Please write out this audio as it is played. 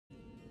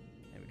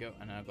go.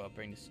 And I've got to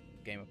bring this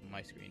game up on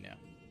my screen now.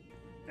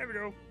 There we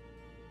go.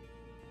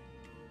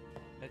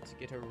 Let's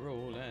get her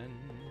rolling.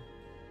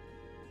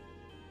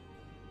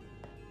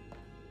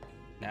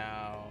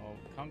 Now,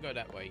 can't go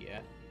that way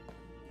yet.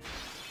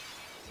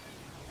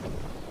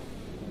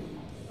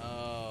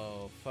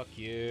 Oh, fuck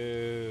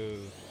you.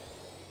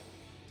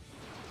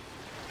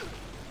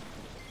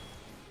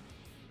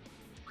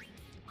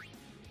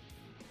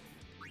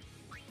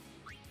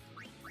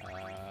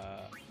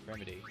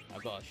 Remedy.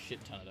 I've got a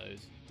shit ton of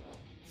those.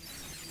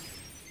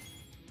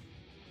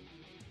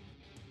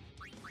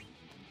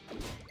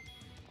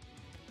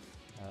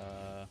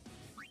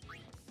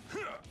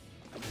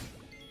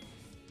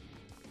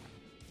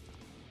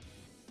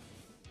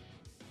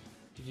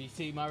 Did you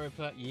see my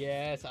reply?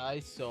 Yes, I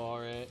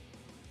saw it.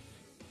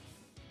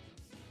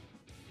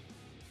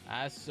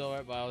 I saw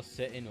it while I was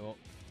setting up.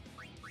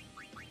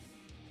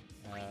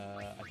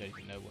 I don't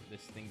even know what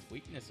this thing's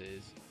weakness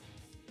is.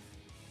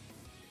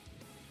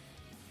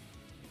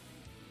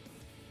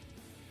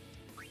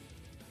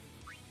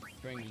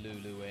 Bring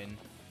Lulu in.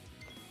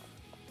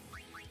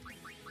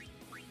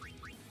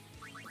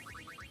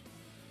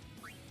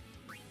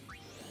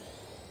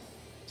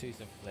 Do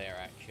some flare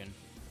action.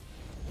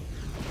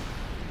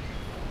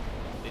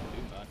 Didn't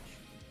do much.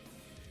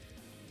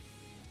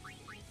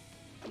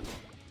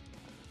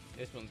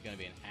 This one's gonna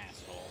be an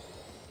asshole.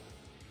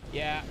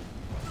 Yeah.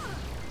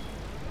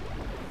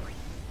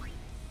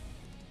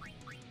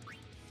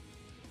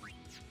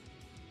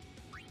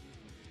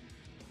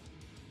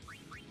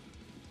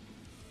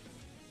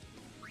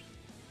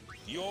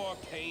 Your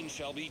pain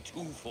shall be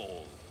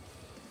twofold.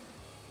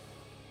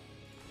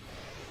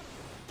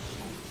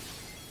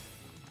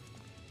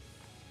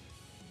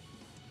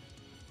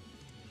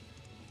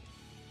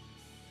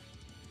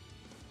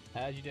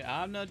 How'd you do?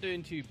 I'm not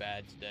doing too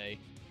bad today.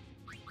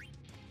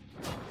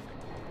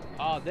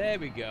 Oh, there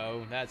we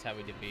go. That's how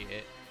we defeat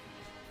it.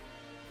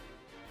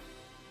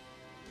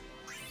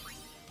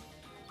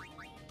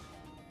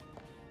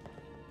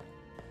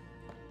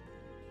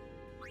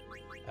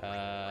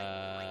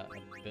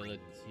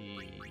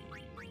 Ability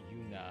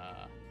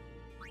Yuna.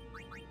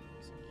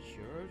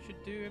 Secure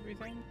should do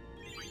everything.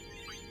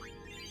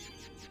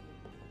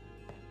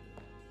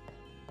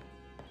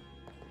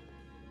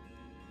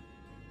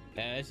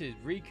 And this is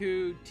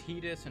Riku,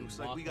 Tidus, and Looks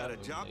like we got a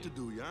job to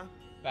do, yeah?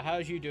 But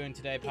how's you doing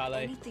today, Pale?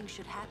 If anything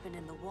should happen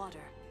in the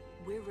water,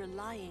 we're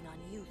relying on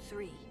you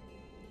three.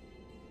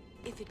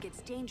 If it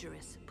gets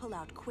dangerous, pull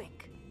out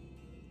quick.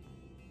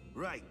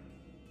 Right.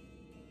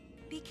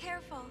 Be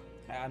careful.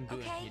 I'm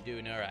doing. Okay. You're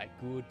doing all right.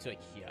 Good to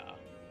hear.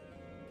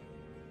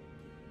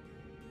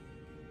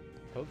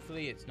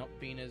 Hopefully, it's not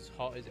been as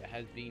hot as it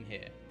has been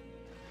here.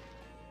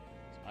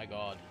 My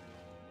God,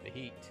 the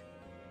heat.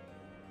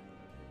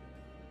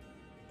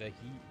 The heat.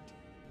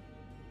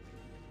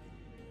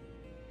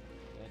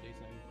 Did I do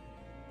something?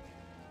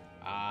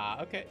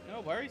 Ah, okay.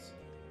 No worries.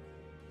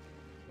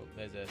 Oh,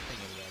 there's a thing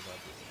over there. I've got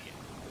to do shit.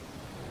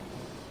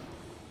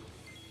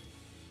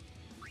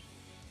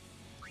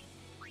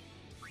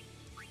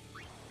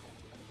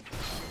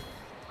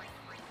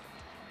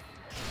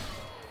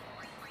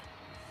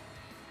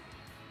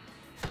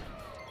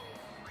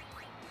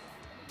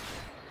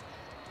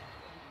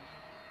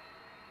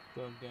 So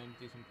I'm going to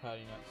do some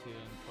party night soon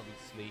and probably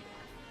sleep.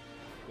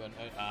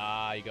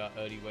 You got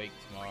early wake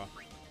tomorrow.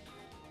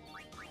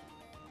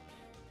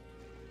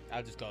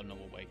 I just got a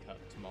normal wake up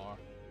tomorrow.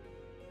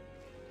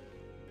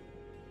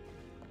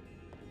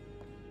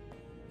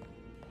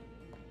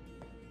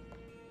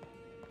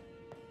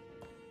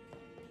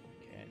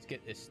 Okay, let's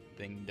get this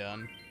thing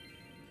done.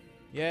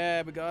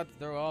 Yeah, we got to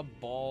throw our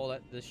ball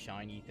at the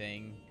shiny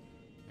thing.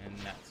 And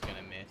that's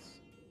gonna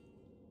miss.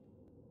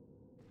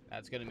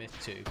 That's gonna miss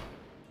too.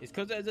 It's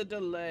because there's a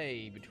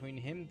delay between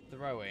him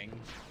throwing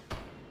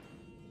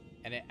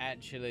and it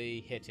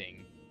actually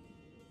hitting.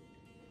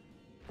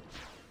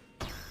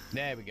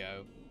 There we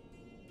go.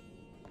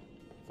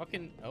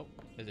 Fucking... Oh,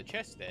 there's a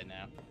chest there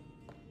now.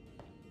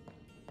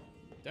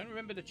 Don't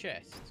remember the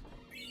chest.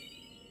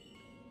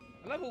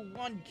 A level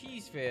 1 key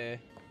sphere.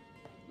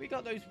 We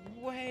got those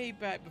way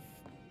back,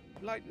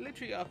 like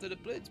literally after the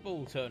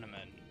Blitzball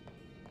tournament.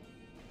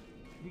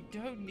 We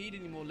don't need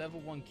any more level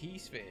 1 key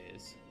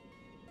spheres.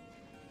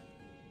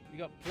 We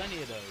got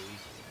plenty of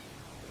those.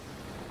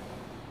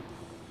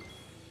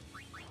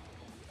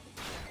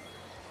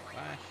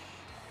 Flash.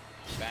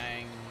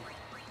 Bang.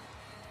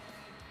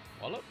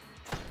 Wallop.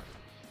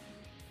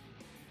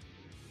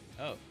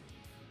 Oh.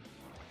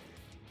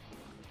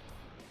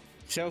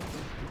 Shelf.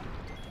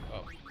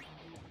 Oh.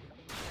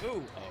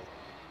 Ooh. Oh.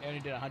 He only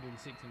did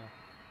 169.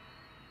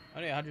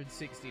 Only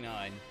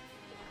 169.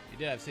 He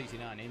did have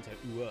 69 into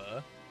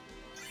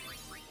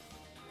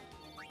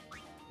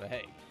but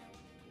hey.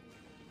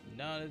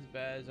 Not as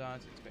bad as I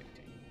was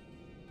expecting.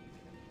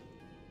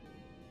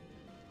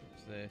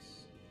 What's this?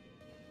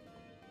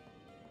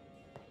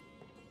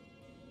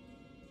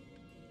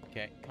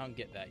 Okay, can't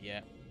get that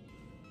yet.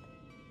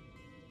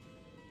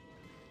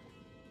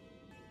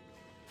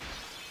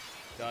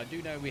 So I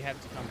do know we have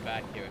to come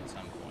back here at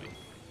some point.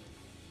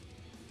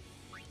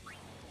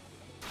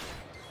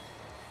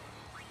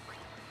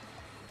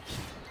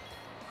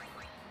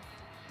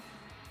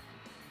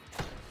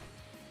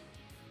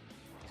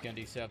 it's going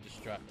to do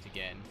self-destruct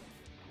again.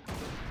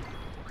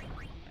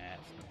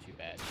 That's not too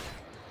bad.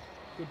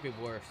 Could be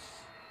worse.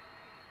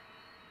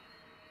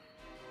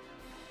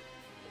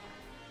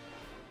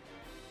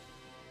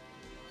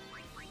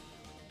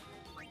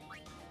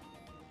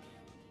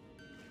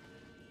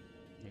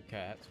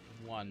 Okay, that's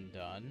one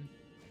done.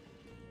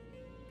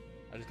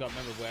 I just gotta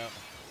remember where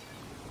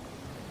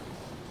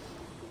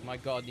my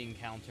god, the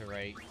encounter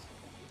rate.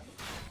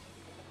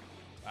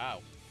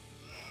 Wow.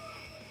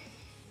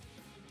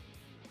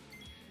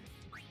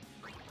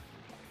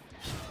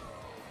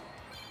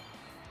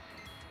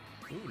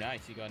 Ooh,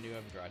 nice, you got a new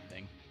overdrive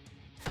thing.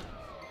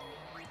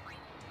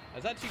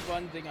 That's actually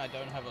one thing I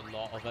don't have a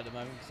lot of at the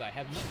moment, because I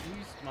have not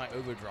used my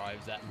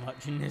overdrives that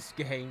much in this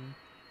game.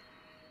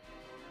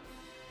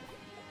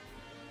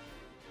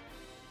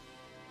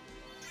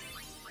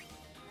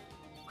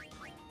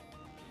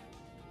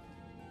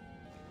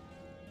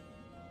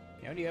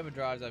 The only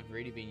overdrives I've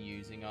really been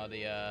using are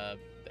the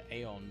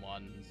Aeon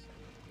ones.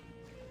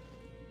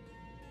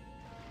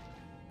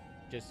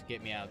 Just to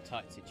get me out of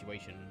tight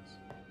situations.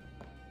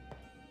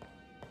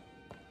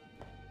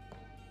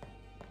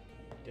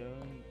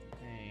 Don't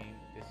think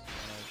this is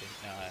gonna open.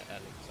 No,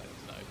 that looks like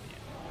it's not open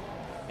yet.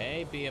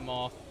 Hey,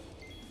 Behemoth.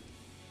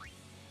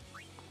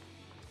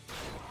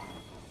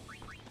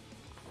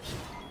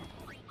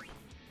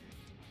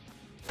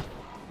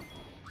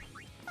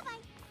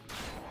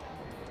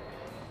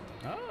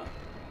 Oh,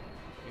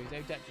 he was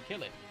able to actually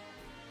kill it.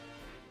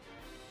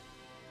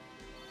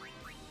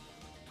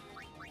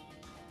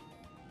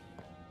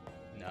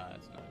 No,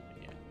 that's not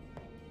open yet.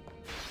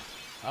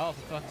 Oh,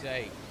 for fuck's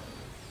sake.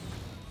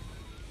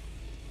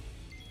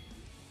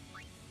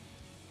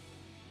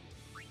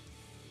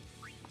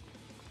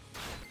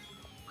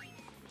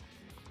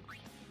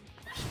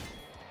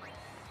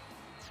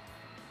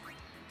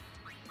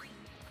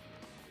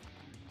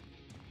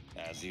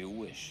 As you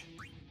wish.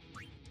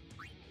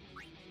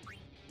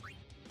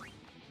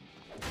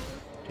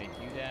 Take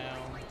you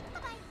down.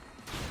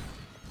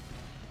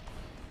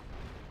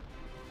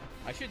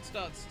 I should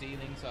start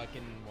stealing so I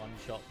can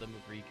one-shot them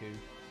with Riku.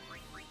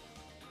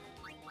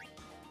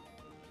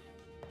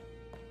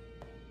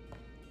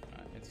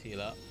 Alright, let's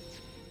heal up.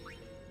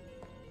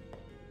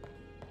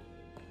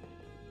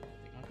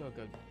 I think I gotta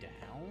go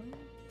down?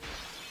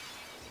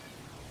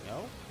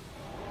 No?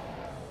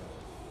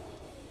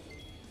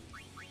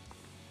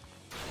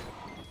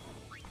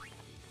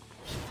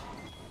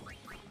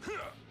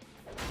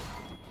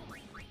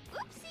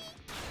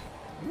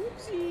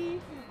 Oopsie!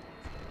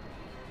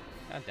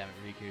 God damn it,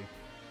 Riku.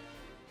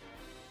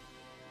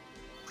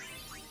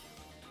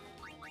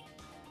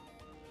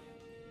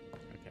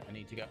 Okay, I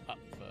need to go up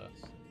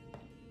first.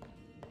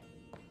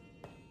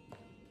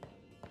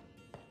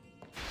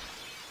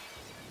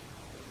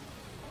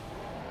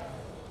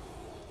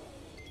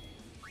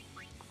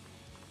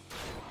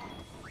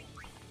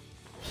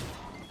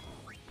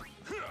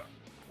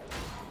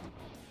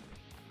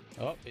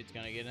 Oh, it's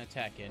gonna get an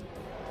attack in.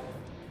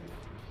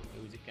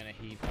 Who's it gonna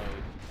heave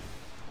home?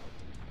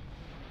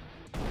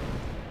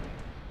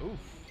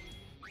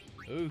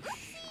 Oof. Oof.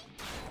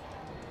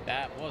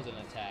 That was an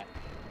attack.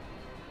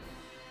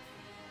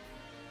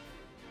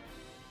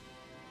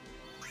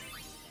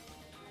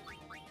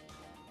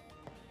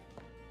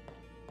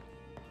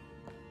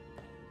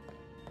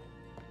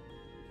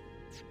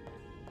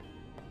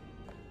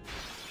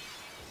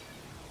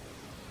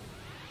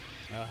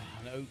 Oh,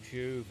 an oak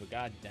shoe, for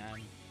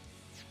goddamn.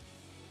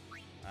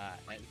 Alright,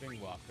 let's bring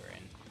Walker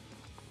in.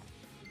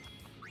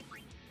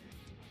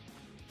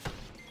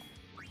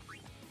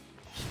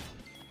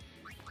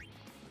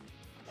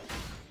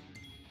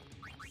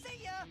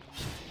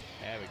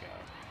 There we go.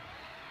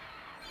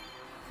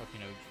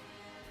 Fucking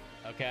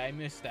OG. Okay, I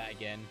missed that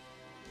again.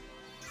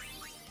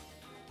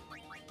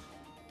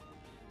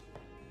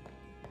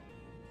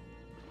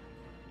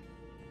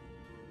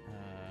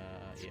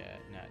 Yeah,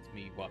 no, it's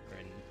me, Walker,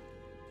 and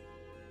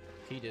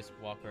Tidus,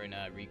 Walker, and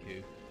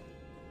Riku.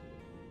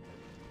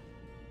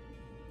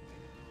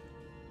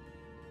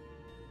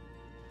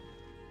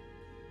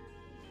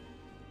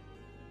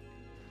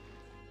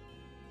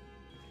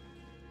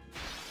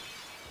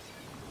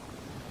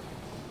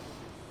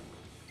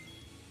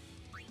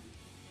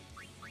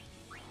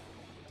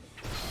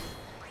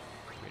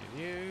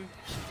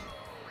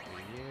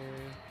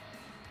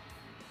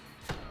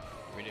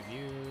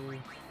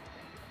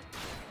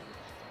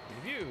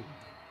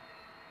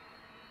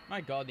 My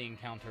god, the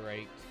encounter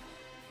rate.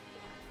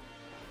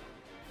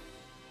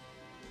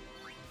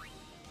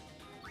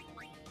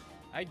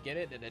 I get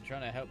it that they're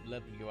trying to help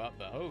level you up,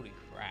 but holy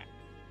crap.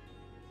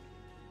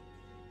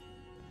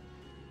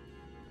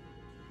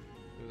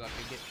 Feels like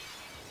I get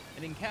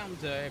an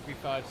encounter every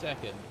 5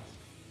 seconds.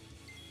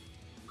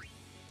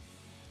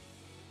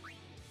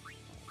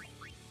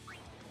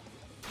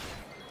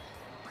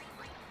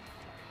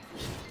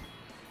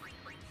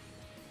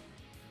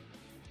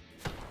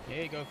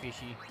 Here you go,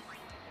 fishy.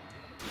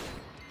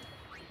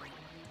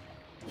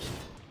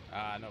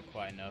 Ah, not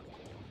quite enough.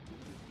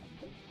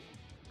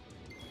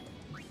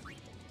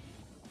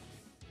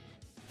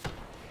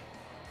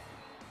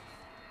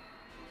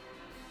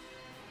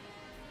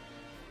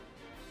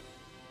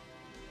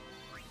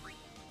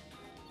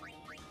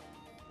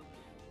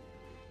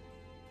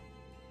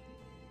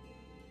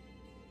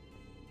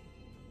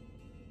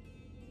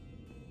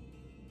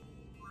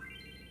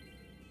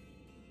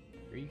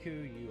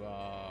 Riku, you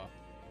are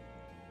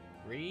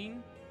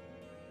green.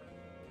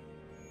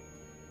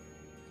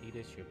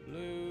 Tidus, you're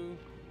blue.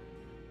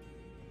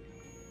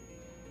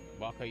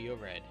 Waka, you're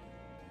red.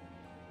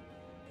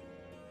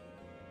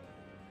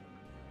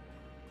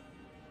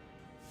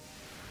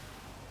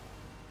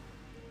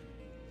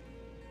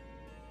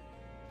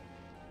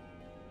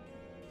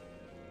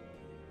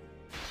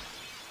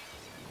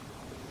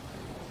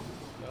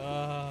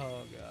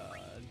 Oh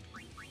god.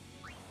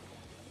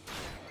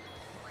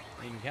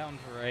 Encounter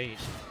rate.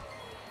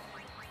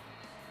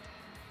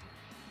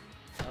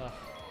 Ugh.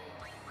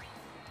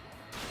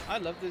 I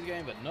love this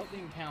game, but not the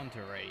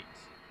encounter rate.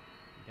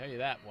 I can tell you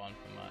that one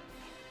for much.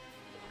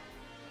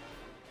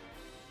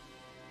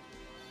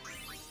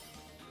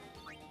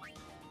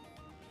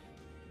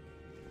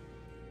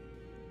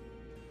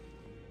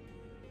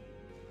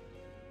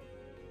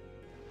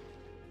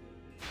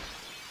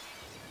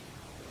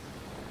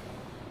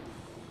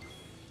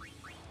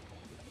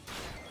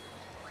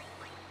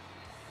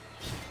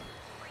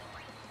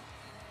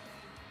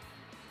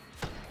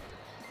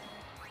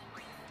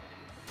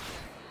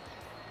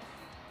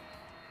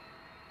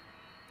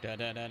 Da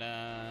da da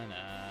da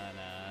na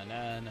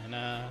na na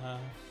na.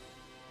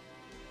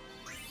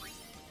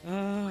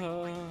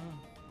 Oh,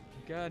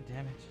 god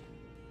damn it!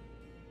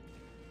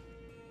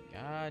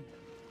 God,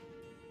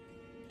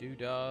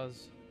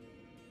 doodahs,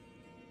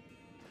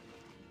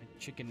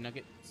 chicken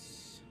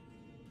nuggets,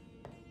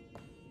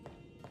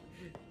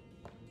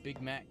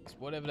 Big Macs,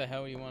 whatever the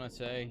hell you want to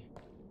say.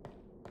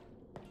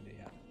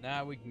 Yeah,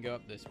 now we can go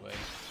up this way.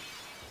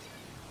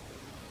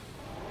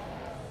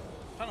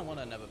 Kind of want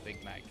another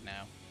Big Mac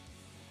now.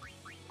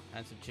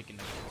 And some chicken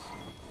nuggets.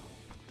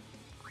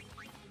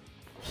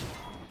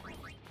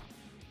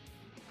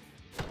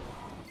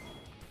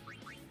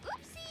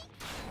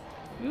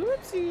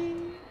 Oopsie!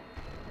 Oopsie!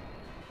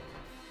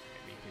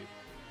 Riku.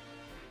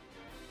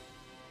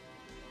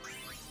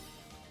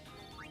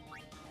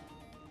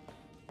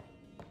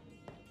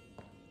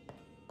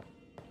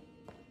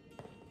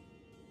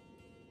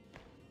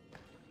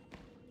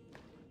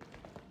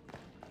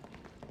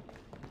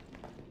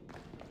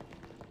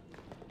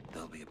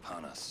 They'll be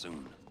upon us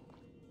soon.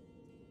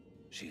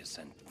 She has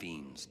sent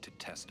fiends to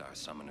test our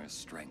summoner's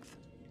strength.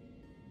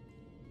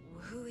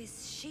 Who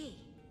is she?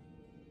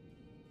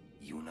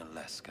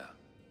 Yunalesca.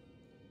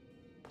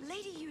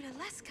 Lady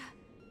Yunalesca.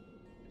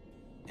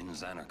 In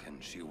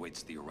Zanarkand, she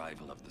awaits the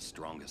arrival of the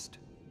strongest.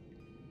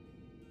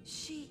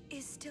 She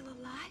is still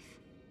alive?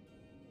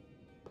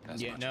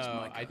 As Yeah, much as no,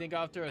 Micah I think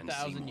after and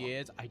 1,000 Seymour.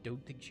 years, I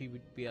don't think she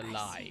would be I see.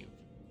 alive.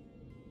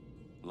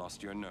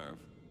 Lost your nerve?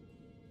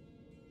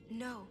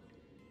 No.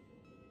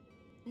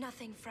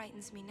 Nothing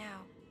frightens me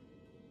now.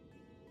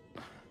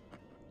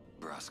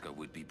 Braska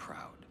would be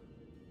proud.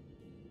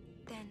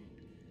 Then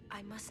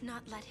I must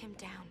not let him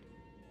down.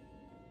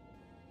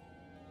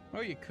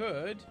 Oh, you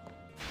could.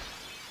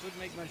 Wouldn't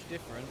make much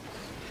difference.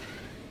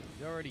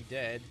 He's already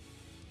dead.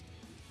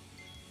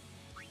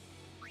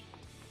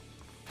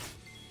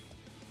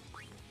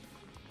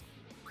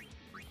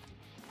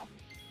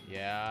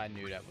 Yeah, I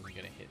knew that wasn't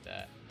gonna hit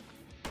that.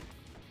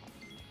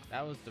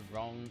 That was the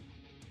wrong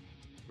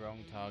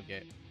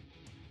target.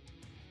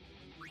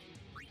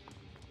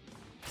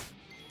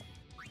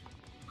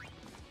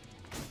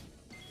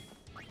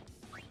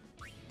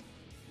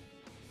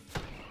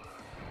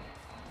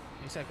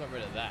 At least I got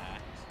rid of that.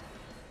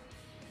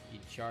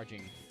 He's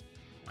charging.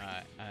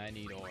 I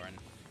need Orin.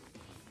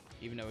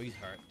 Even though he's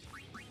hurt.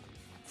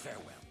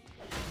 Farewell.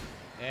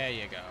 There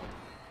you go.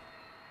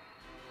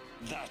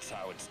 That's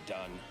how it's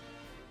done.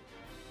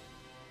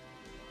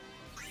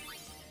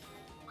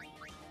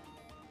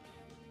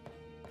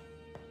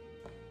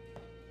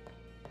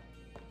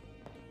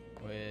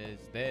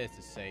 There's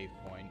the save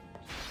point.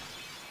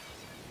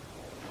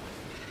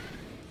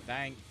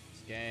 Thanks,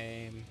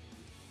 game.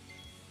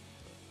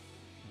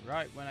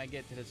 Right when I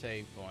get to the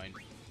save point.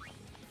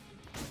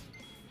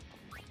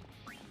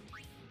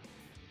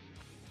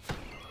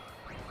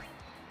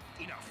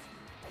 Enough.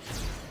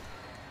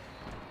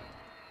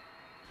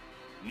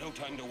 No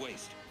time to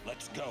waste.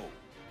 Let's go.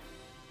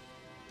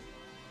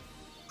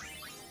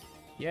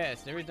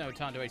 Yes, there is no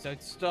time to waste, so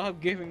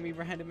stop giving me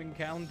random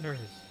encounters.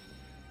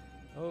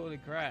 Holy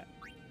crap.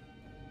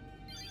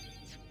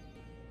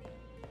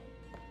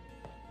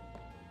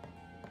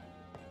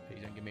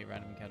 Please don't give me a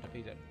random encounter,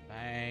 please don't.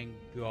 Thank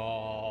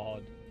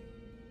God.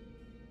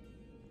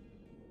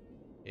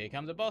 Here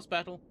comes a boss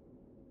battle.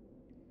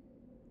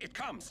 It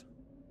comes.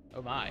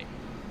 Oh my.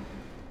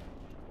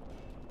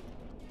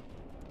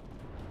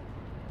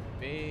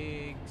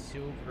 Big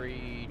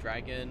silvery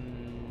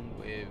dragon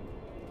with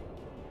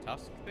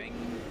tusk thing?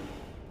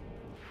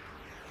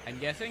 I'm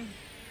guessing?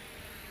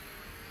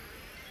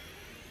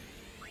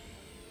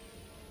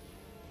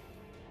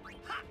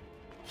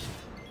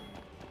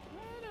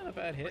 Not a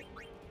bad hit.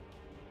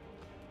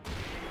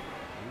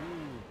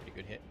 Ooh, pretty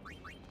good hit.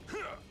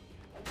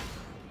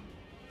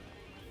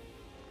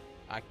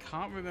 I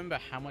can't remember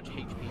how much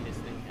HP this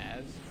thing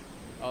has.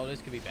 Oh,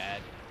 this could be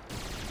bad.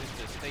 This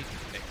is a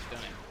stasis fix,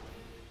 don't it?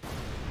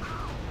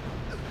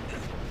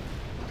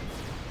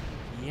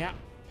 Yep.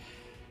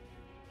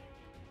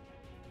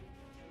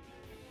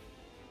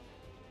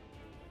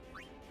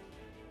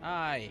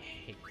 I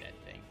hate that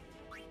thing.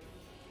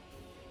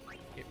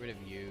 Get rid of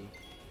you.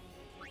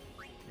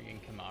 Bring in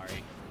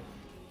Kamari.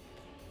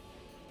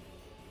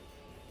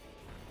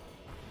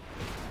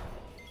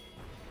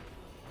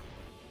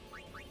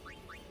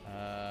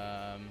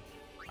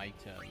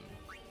 Item.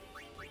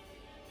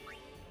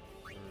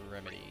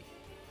 Remedy.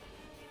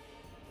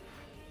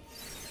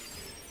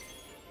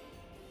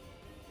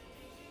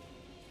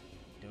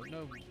 Don't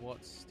know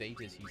what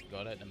status he's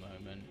got at the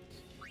moment.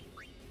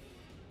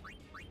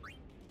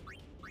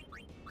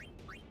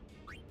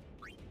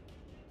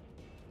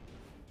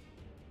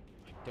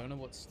 I don't know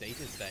what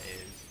status that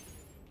is.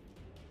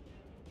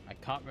 I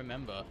can't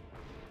remember.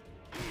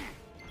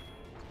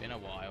 It's been a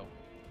while.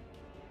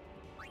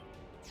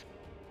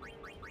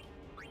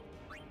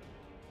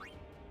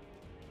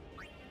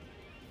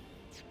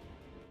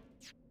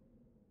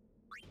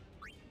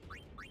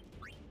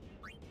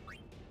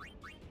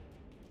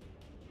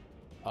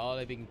 Oh,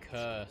 they've been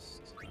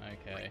cursed.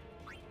 Okay.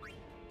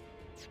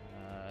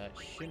 It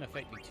shouldn't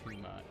affect me too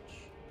much.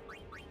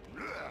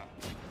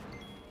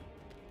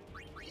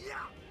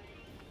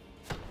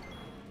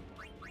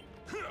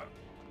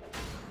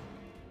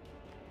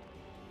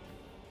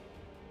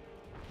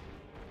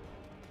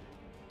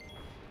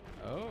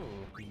 Oh,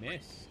 he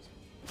missed.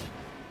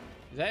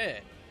 Is that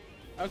it?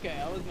 Okay,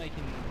 I was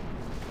making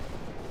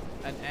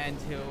an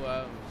anthill,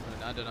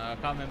 I don't know, I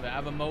can't remember,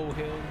 have a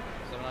molehill,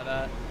 something like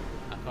that.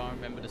 I can't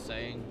remember the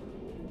saying.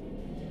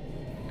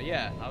 But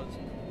yeah, I was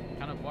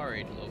kind of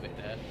worried a little bit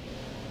there.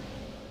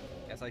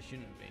 Guess I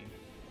shouldn't be.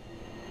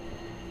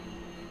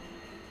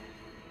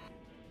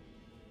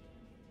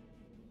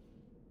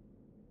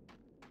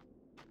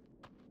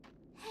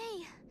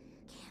 Hey,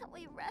 can't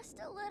we rest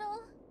a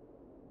little?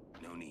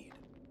 No need.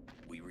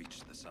 We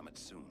reach the summit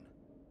soon.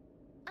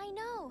 I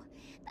know.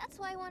 That's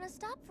why I want to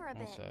stop for a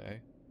bit. Also,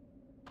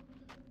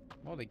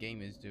 while the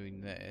game is doing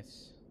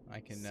this, I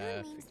can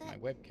Soon means fix my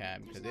that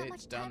webcam there's because not it's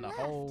much done time the left.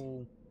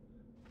 whole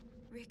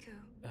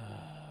Riku,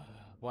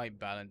 white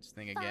balance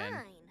thing Fine.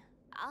 again.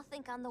 I'll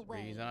think on the That's the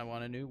way. reason I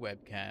want a new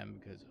webcam,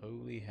 because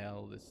holy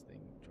hell, this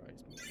thing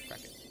drives me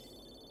crackers.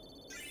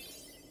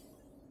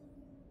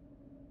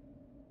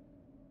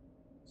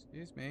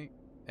 Excuse me.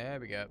 There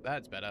we go.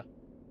 That's better.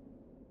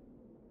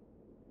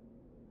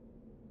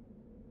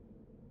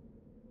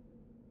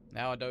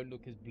 Now I don't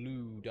look as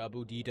blue.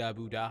 Double dee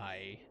double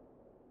die.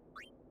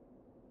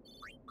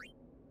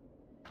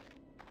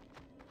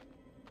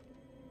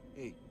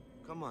 Hey,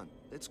 come on,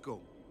 let's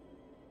go.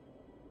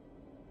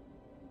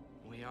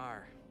 We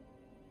are.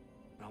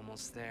 We're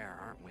almost there,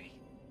 aren't we?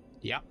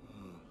 Yep.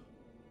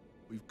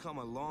 We've come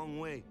a long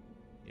way.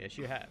 Yes,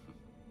 you have.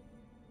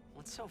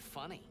 What's so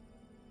funny?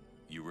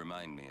 You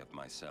remind me of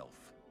myself.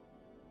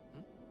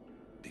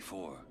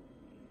 Before,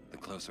 the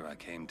closer I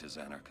came to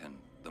Zanarkand,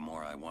 the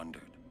more I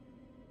wondered.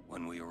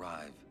 When we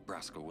arrive,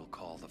 Braska will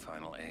call the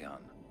final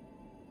Aeon.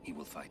 He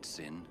will fight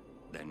Sin,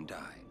 then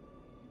die.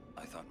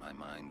 I thought my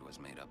mind was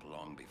made up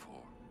long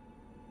before.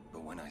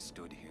 But when I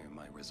stood here,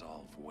 my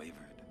resolve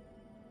wavered.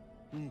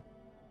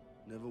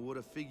 Never would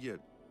have figured.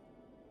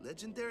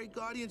 Legendary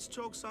Guardians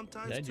choke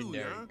sometimes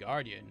Legendary too, yeah?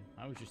 Guardian.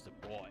 I was just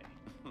a boy.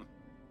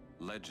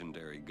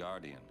 Legendary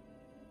Guardian.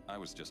 I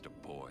was just a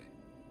boy.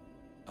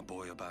 A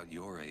boy about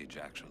your age,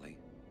 actually.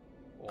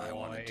 I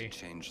wanted to Boy.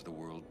 change the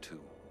world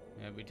too.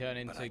 Yeah, we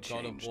turn But I into God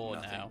of changed War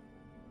nothing. now.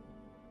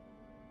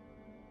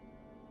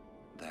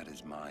 That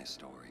is my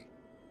story.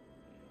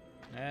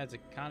 Yeah, it's a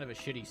kind of a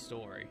shitty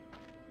story.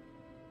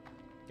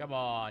 Come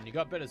on, you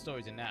got better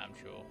stories than that, I'm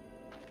sure.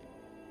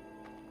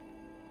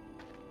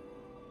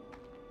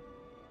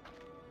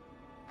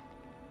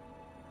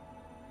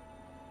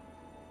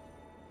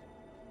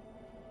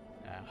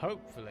 Now,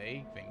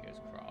 hopefully, fingers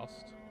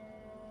crossed.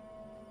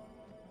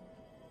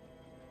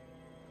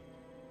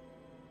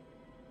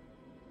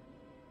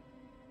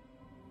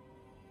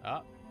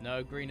 Ah,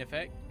 no green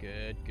effect.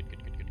 Good, good,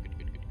 good, good, good, good,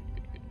 good, good,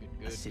 good, good, good,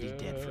 good. A city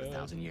dead for good.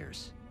 1,000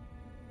 years.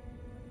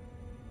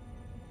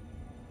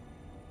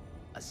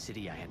 A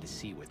city I had to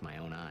see with my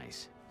own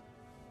eyes.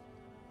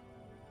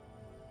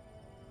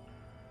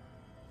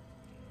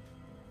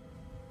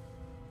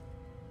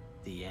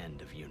 The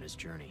end of Yuna's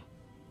journey.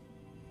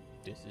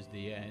 This is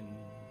the end.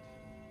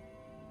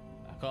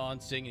 I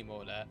can't sing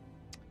anymore of that.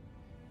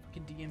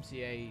 Fucking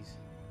DMCAs.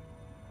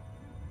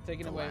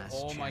 Taking The away last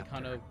all my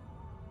kind of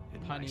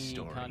in my punny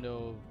story. kind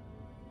of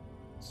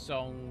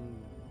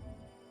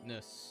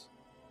songness.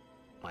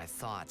 My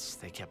thoughts,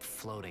 they kept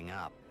floating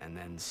up and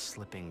then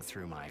slipping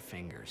through my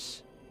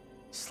fingers.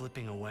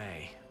 Slipping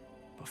away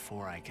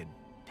before I could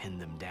pin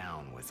them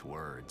down with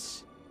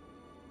words.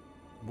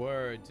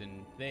 Words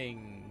and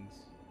things.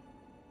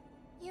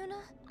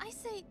 Yuna, I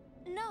say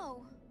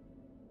no.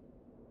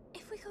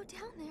 If we go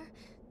down there,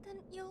 then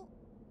you'll...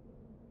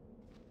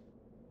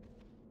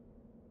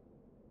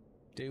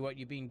 Do what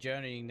you've been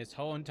journeying this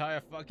whole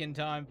entire fucking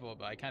time for,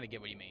 but I kind of get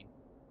what you mean.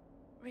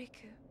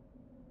 Riku,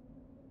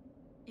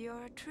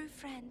 you're a true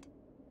friend,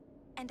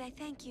 and I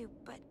thank you,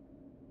 but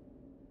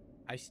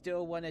I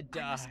still want to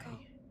I must die. go.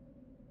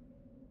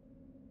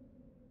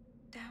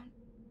 Down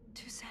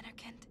to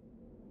Zanarkand.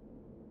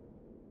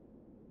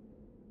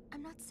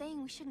 not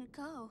saying we shouldn't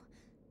go.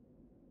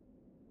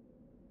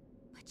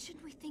 But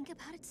shouldn't we think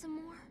about it some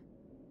more?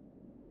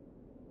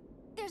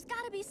 There's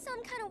gotta be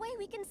some kind of way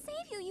we can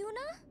save you,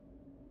 Yuna!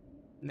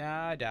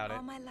 Nah, I doubt it.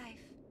 All my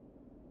life,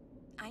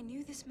 I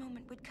knew this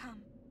moment would come.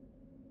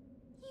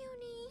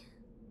 Uni.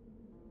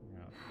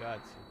 Oh, God.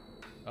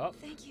 Oh,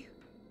 Thank you.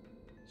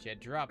 she had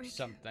dropped Rick.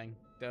 something.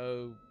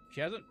 Though,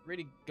 she hasn't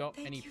really got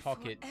Thank any you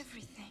pockets. for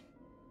everything.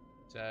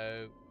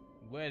 So,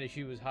 where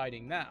she was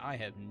hiding that, I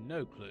have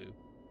no clue.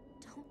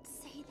 Don't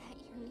say that,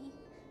 Uni.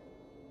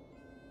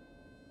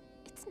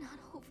 It's not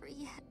over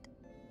yet.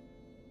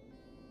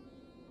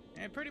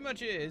 It pretty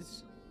much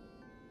is.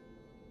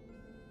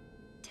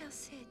 Tell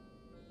Sid.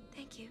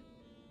 Thank you.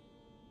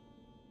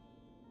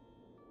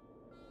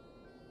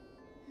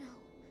 No.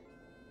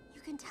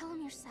 You can tell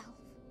him yourself.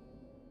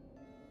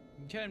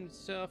 Tell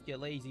himself, you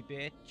lazy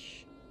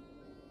bitch.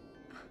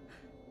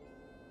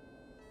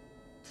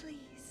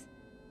 Please.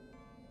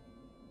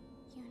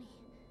 Uni,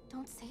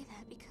 don't say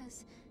that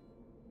because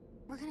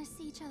we're gonna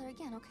see each other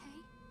again, okay?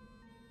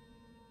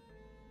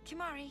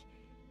 Kimahri,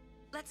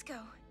 let's go.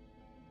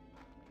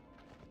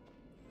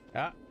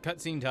 Ah,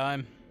 cutscene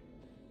time.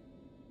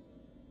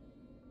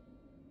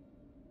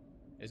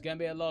 There's gonna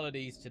be a lot of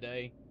these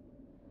today.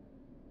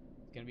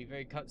 It's gonna be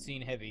very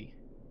cutscene heavy.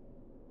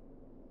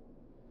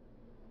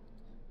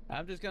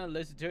 I'm just gonna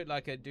listen to it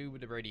like I do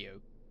with the radio.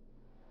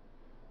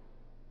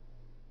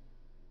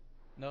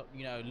 Not,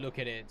 you know, look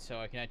at it so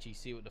I can actually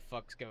see what the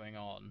fuck's going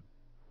on.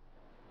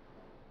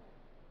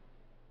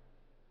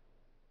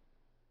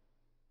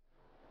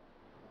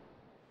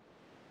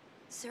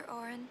 Sir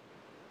Auron,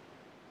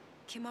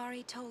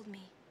 Kimahri told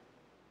me,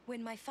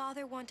 when my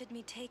father wanted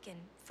me taken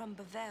from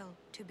Bevelle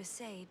to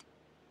Besaid,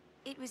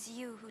 it was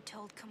you who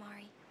told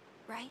Kimahri,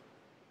 right?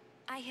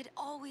 I had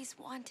always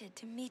wanted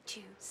to meet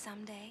you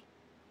someday.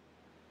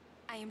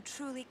 I am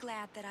truly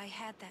glad that I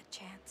had that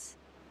chance.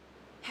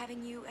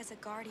 Having you as a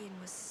guardian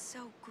was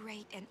so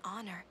great an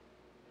honor.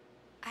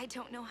 I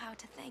don't know how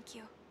to thank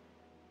you.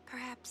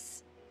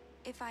 Perhaps,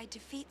 if I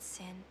defeat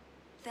Sin,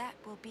 that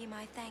will be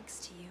my thanks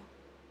to you.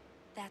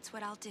 That's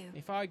what I'll do.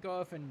 If I go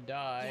off and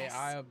die,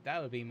 Yes.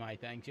 that would be my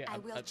thanks. Yeah, I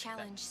will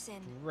challenge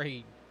Sin.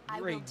 Great, I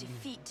will great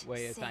defeat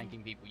way of Sin.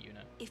 thanking people, you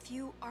know. If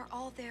you are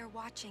all there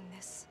watching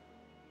this,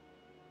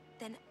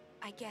 then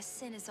I guess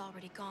Sin is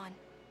already gone.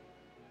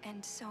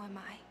 And so am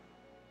I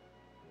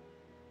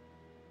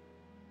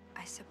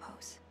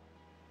suppose.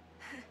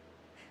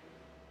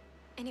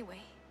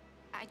 Anyway,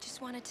 I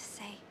just wanted to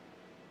say,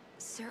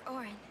 Sir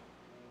Auron,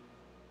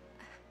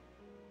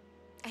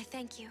 I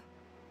thank you.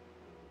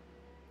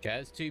 Okay,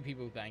 that's two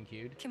people thank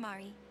you'd.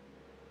 Kimahri,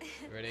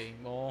 Ready?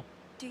 More?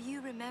 do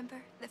you remember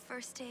the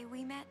first day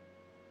we met?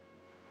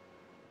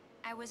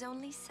 I was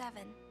only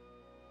 7.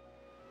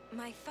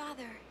 My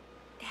father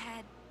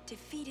had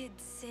defeated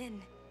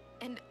Sin,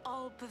 and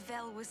all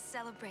Bevelle was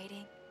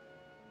celebrating.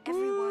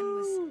 Everyone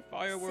was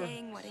Fireworks.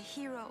 saying what a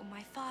hero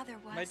my father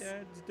was. My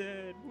dad's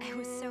dead. I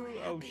was so Woo.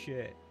 Oh happy.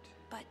 shit.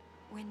 But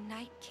when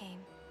night came,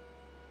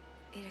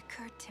 it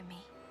occurred to me.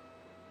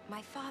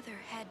 My father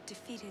had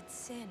defeated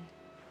Sin,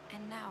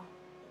 and now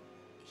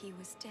he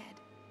was dead.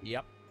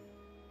 Yep.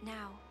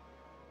 Now,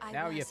 I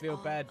Now was you feel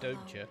all bad, alone.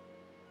 don't you?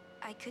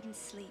 I couldn't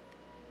sleep.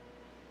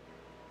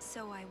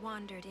 So I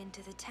wandered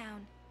into the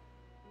town,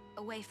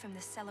 away from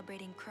the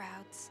celebrating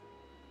crowds.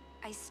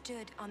 I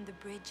stood on the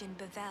bridge in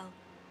Bevelle,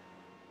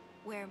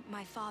 where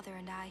my father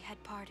and I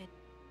had parted.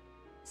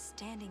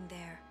 Standing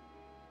there,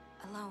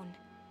 alone,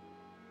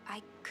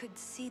 I could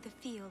see the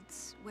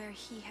fields where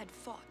he had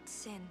fought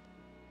Sin.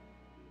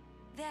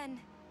 Then,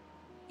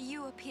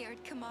 you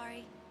appeared,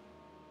 Kimahri.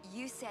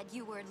 You said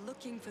you were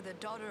looking for the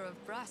daughter of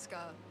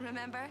Braska,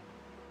 remember?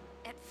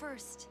 At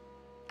first,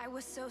 I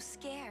was so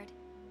scared.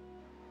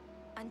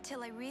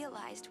 Until I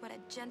realized what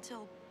a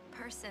gentle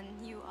person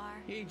you are.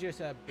 He's just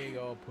a big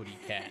old putty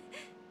cat.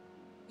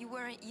 You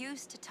weren't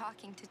used to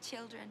talking to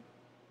children.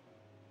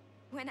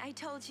 When I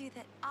told you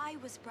that I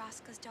was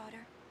Braska's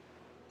daughter,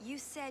 you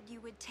said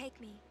you would take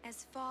me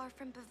as far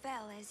from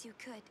Bevelle as you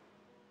could.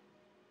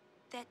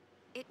 That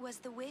it was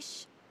the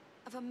wish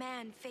of a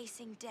man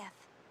facing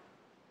death.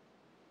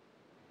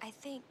 I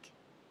think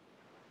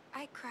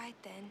I cried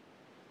then,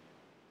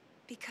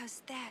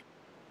 because that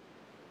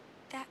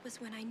was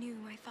when I knew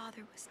my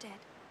father was dead,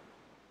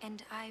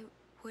 and I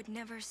would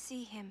never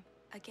see him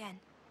again.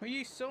 Well,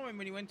 you saw him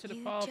when he went to the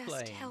You far just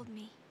plane. held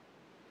me,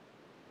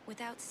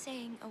 without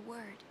saying a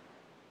word.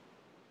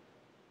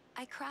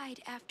 I cried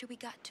after we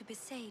got to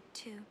Besaid,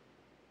 too.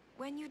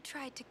 When you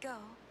tried to go,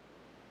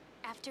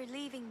 after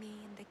leaving me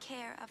in the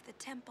care of the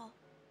temple,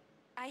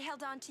 I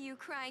held on to you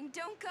crying,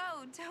 "Don't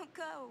go, don't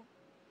go."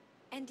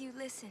 And you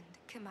listened,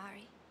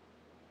 Kimahri.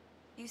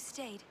 You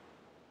stayed.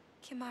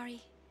 Kimahri,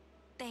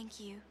 thank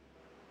you.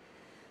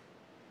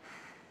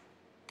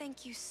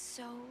 Thank you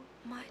so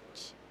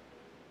much.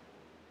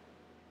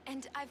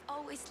 And I've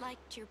always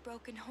liked your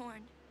broken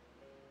horn.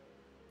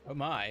 Oh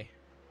my.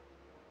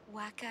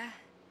 Wakka,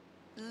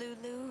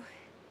 Lulu.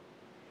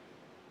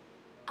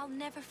 I'll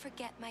never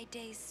forget my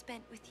days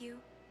spent with you,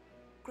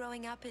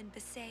 growing up in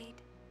Besaid.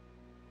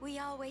 We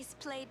always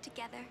played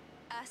together,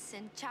 us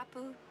and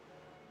Chapu.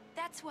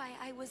 That's why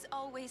I was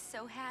always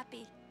so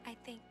happy, I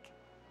think.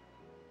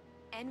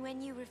 And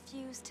when you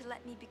refused to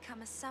let me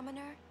become a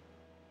summoner,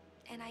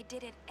 and I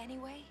did it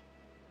anyway,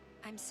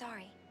 I'm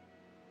sorry.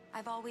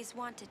 I've always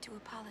wanted to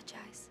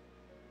apologize.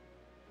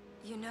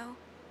 You know,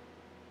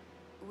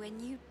 when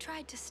you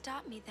tried to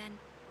stop me then,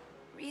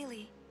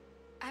 really,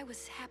 I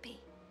was happy.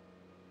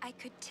 I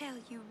could tell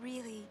you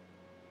really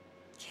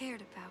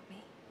cared about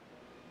me.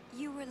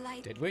 You were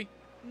like... Did we?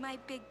 My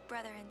big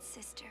brother and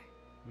sister.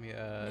 Let me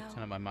No,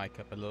 turn my mic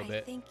up a little I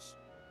bit. think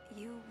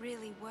you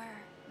really were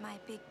my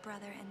big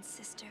brother and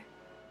sister.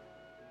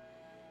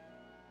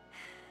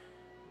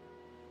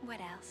 What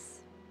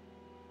else?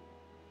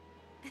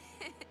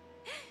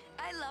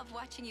 I love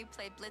watching you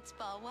play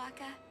blitzball,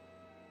 Waka.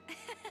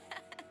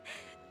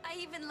 I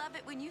even love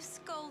it when you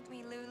scold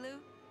me, Lulu.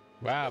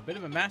 Wow, a bit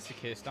of a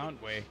masochist,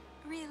 aren't we?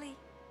 Really?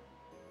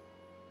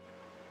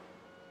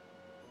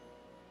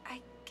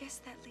 I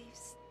guess that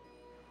leaves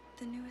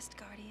the newest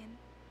Guardian.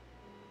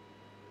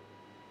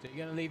 So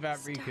you're gonna leave out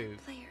Star Riku?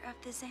 player of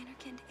the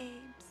Zanarkand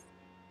Abes.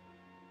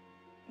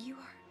 You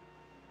are...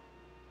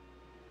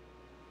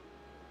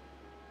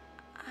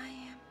 I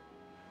am...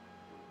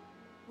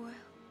 Well,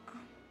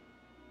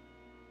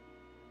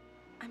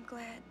 I'm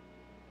glad.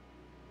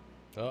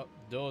 Oh,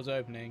 door's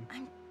opening.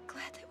 I'm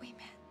glad that we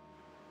met.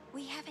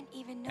 We haven't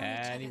even known each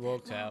And other he that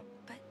walked long, out.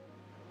 but...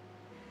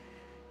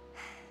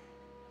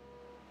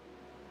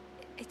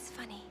 It's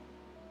funny.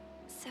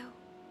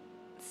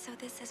 So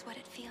this is what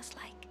it feels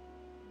like.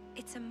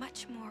 It's a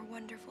much more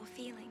wonderful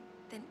feeling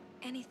than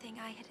anything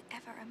I had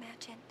ever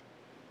imagined.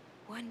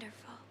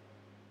 Wonderful.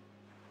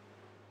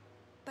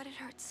 But it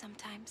hurts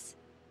sometimes.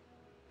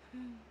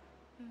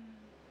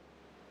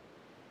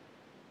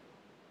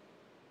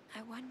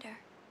 I wonder.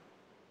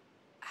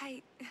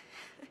 I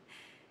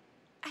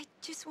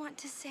just want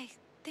to say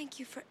thank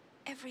you for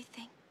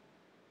everything.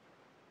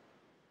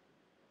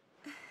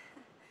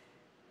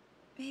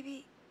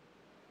 Maybe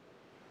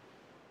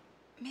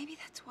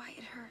that's why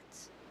it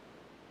hurts.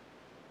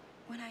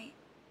 When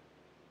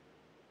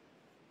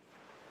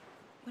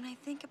I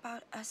think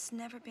about us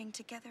never being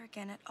together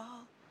again at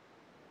all,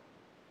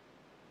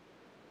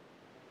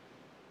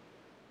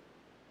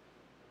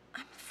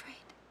 I'm afraid.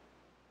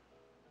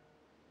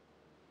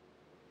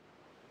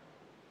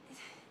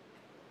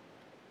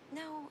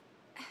 No,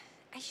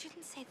 I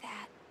shouldn't say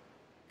that.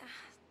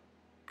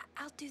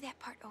 I'll do that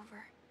part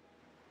over.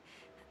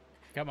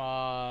 Come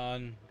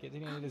on, get to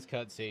the end of this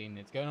cutscene.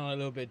 It's going on a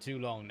little bit too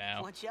long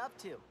now. What you up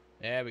to?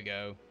 There we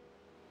go.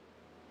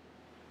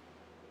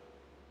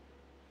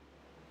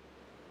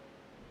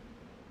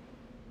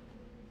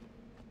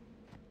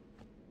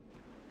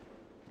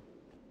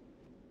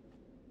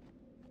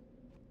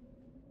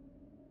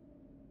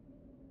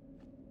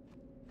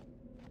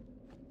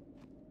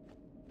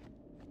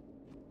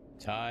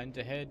 Time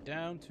to head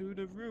down to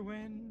the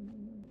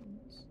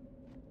ruins.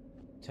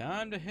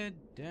 Time to head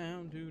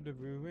down to the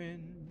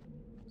ruins.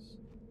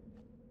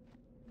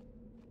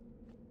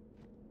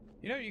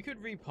 You know, you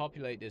could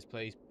repopulate this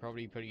place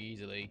probably pretty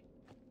easily.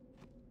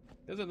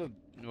 Doesn't look...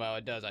 Well,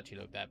 it does actually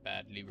look that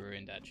badly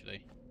ruined,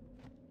 actually.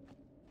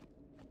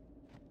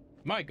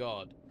 My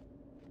god.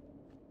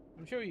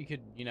 I'm sure you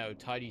could, you know,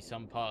 tidy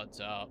some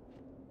parts up.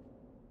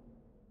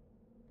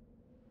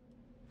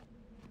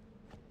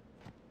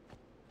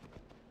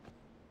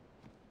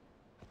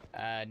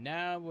 And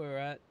now we're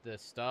at the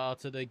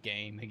start of the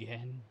game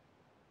again.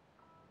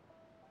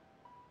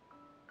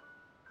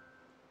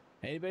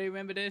 Anybody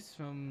remember this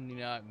from, you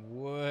know, like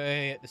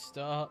way at the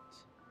start?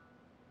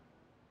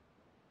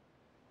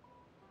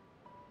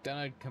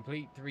 Done a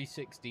complete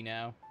 360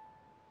 now.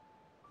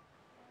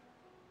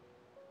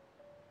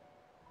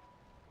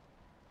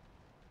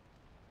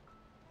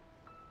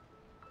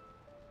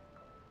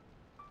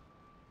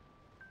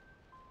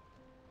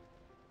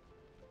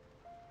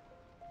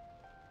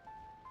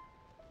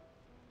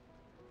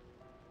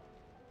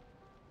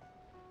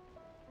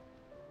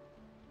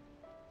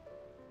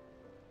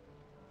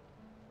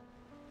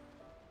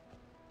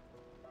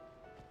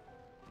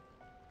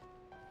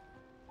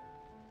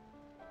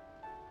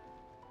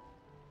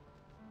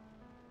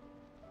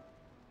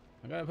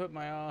 I'm gonna put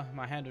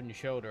my hand on your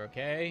shoulder,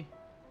 okay?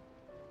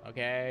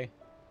 Okay.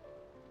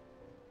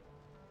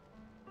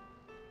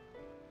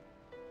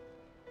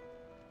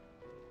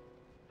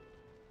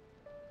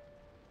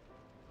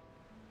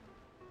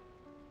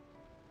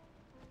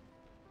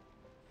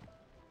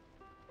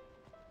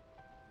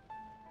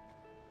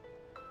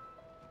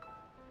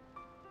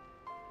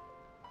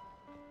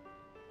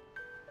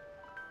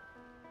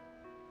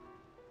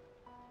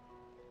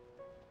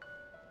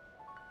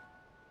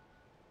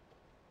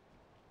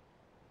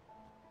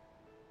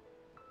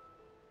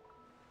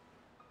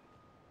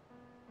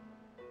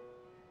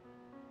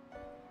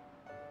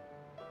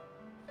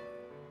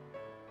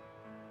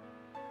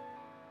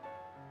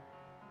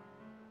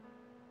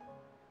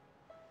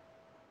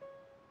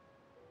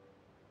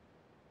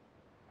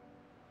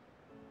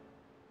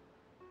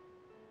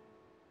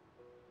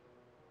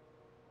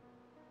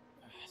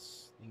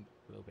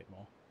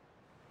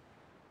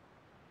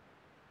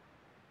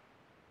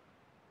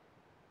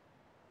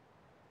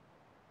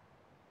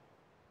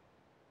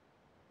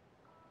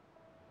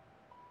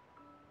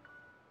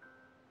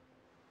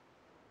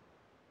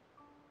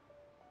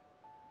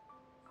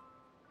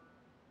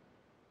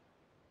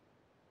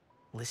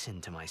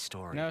 listen to my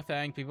story. No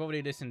thanks, we've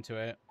already listened to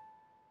it.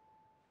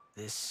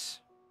 This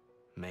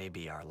may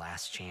be our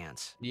last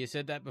chance. You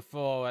said that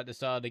before at the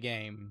start of the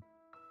game.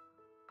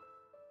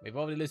 We've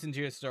already listened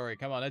to your story.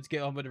 Come on, let's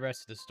get on with the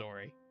rest of the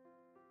story.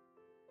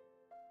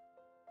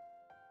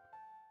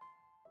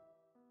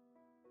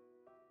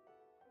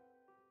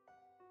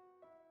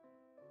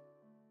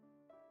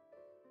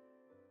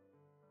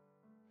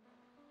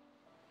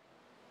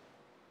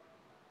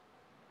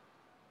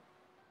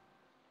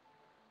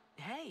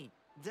 Hey,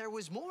 there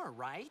was more,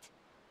 right?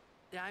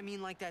 I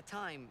mean, like that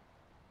time.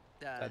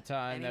 That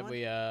time anyone?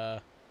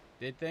 that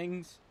we, did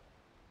things?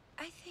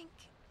 I think...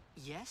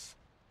 Yes?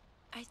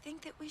 I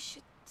think that we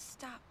should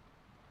stop.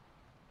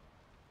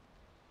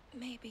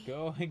 Maybe.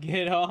 Go and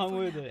get on For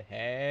with now.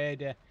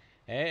 it.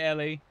 Hey,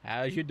 Ellie,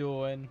 how's you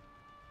doing?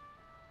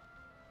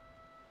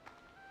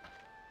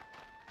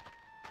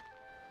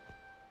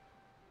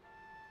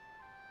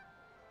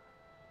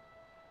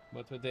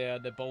 What's with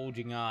the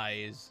bulging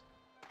eyes?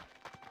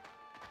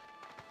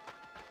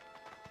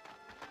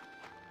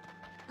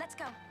 Let's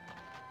go.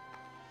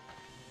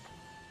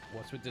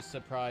 What's with the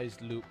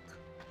surprised look?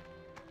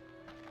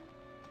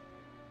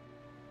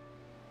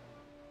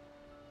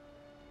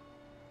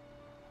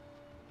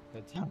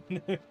 The town.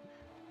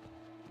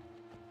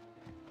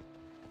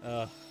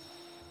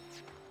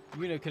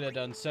 Yuna could have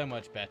done so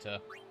much better.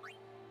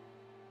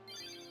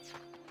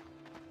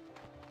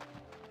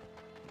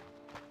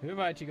 Who am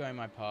I actually going in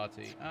my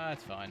party? Ah,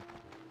 that's fine.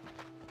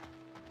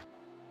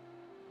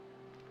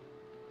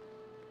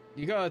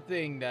 You got a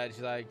thing that's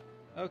like,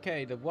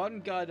 okay, the one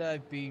guy that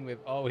I've been with,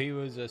 oh, he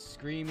was a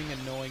screaming,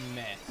 annoying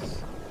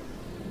mess.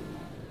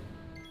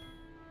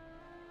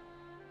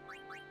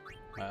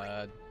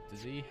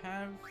 Does he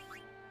have...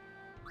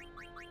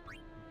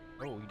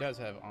 Oh, he does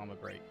have armor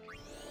break.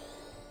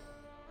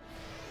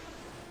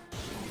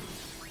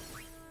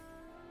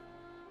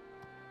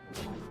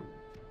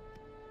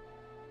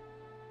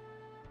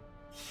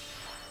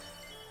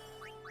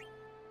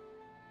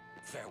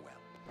 Farewell.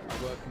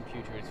 My work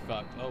computer is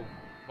fucked. Oh,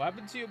 what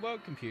happened to your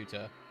work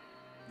computer?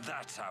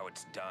 That's how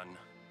it's done.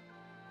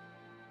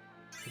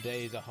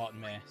 Today is a hot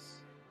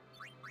mess.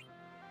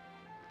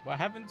 What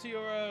happened to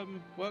your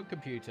work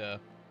computer?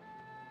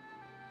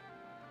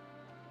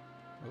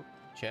 Oh,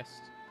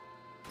 chest.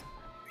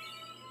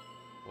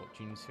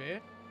 Fortune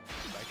sphere.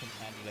 I can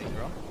handle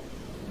later on.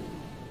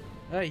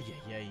 Ay,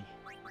 ay, ay.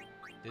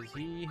 Does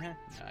he have...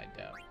 No, I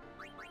doubt.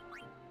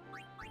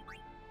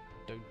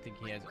 Don't think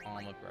he has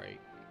armor break.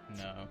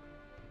 No.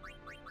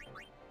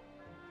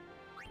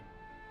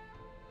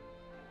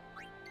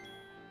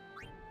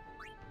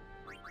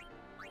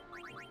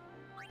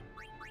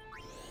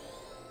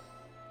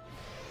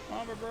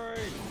 Armor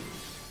break!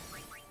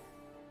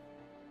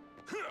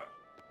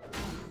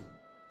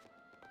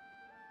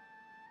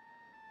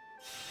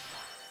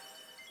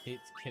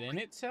 It's killing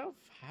itself?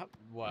 How?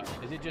 What?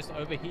 Is it just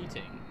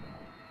overheating?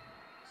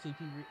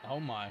 CPU... Oh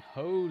my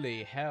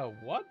holy hell,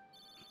 what?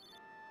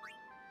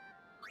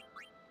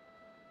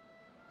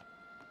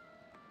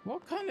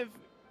 What kind of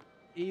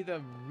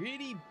either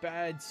really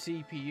bad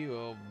CPU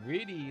or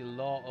really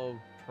lot of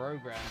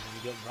programs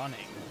have you got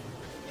running?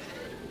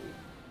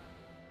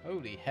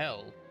 Holy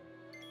hell.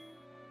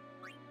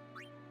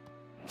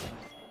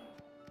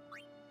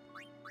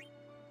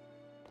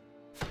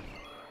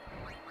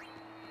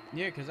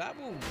 Yeah, because that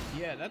will...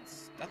 Yeah,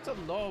 that's a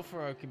lot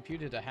for a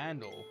computer to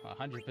handle.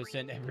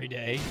 100% every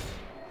day.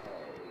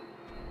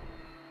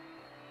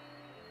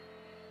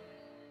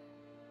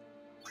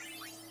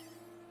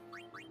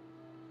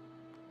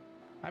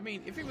 I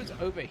mean, if it was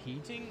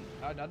overheating,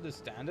 I'd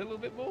understand a little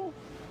bit more.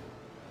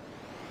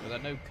 Because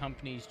I know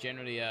companies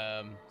generally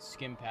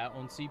skimp out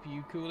on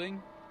CPU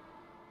cooling.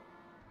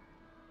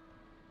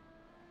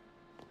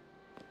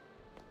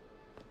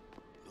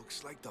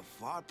 Looks like the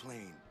far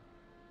plane.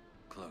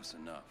 Close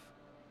enough.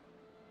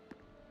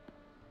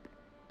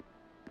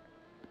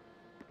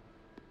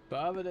 But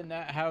other than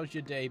that, how's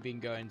your day been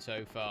going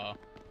so far?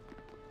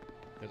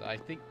 Because I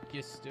think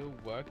you're still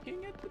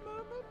working at the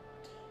moment?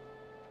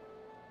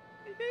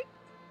 I think?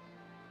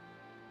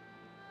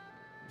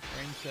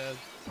 Brain serves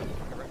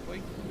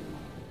correctly.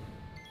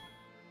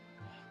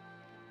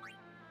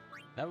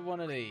 Another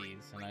one of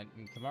these,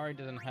 and Kimahri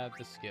doesn't have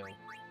the skill.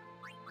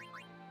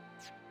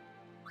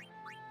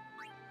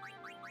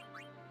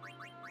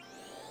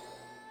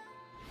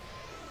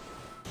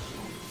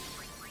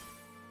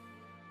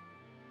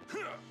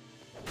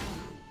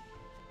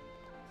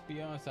 To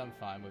be honest, I'm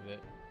fine with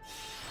it.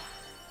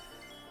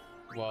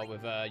 Well,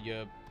 with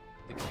the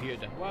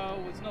computer.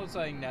 Well, it's not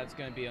saying that's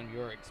going to be on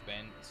your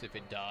expense if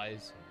it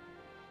dies.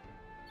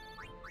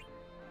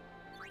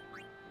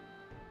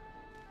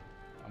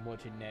 I'm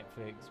watching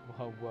Netflix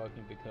while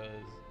working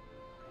because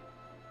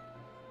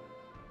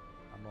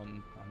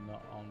I'm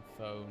not on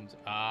phones.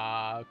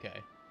 Ah,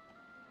 okay.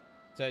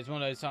 So it's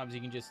one of those times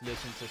you can just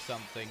listen to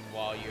something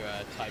while you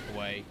type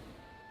away.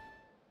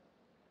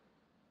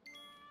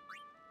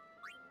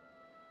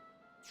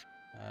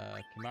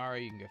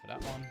 Kimahri, you can go for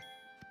that one.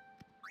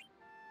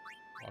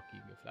 Rocky, you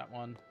can go for that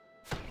one.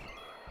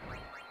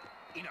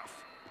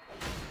 Enough.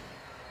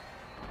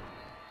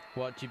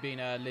 What you been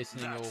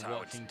listening That's or how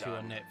watching it's to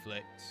on done.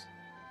 Netflix?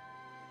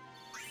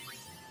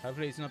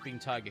 Hopefully it's not been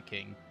Tiger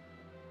King.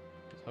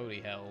 'Cause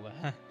holy hell.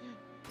 That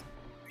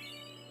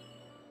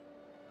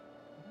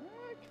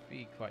could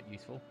be quite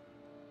useful.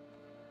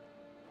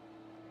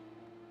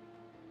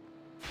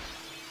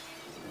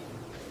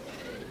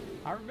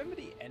 I remember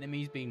the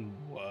enemies being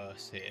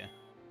worse here.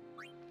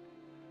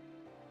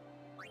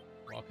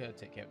 Walker,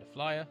 take care of the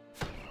flyer.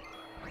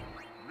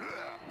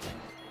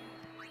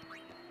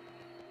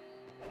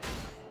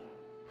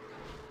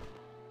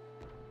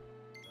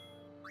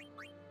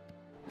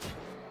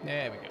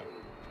 There we go.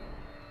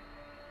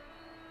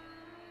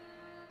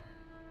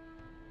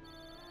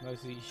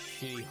 Most of these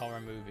shitty horror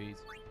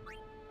movies.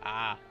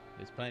 Ah,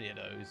 there's plenty of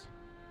those.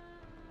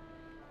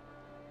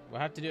 We'll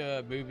have to do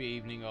a movie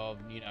evening of,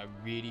 you know,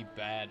 really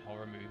bad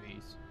horror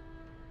movies.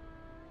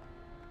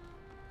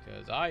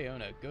 Because I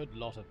own a good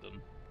lot of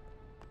them.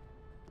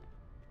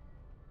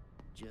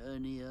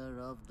 Journeyer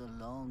of the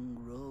long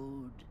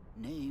road,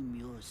 name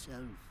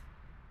yourself.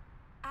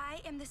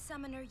 I am the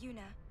summoner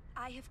Yuna.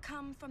 I have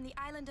come from the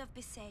island of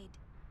Besaid.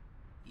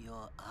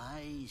 Your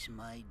eyes,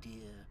 my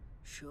dear,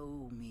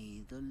 show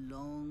me the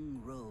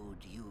long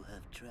road you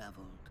have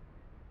traveled.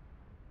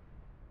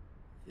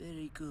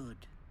 Very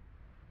good.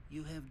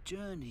 You have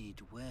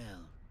journeyed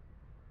well.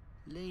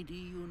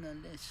 Lady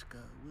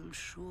Yunalesca will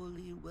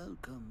surely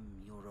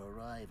welcome your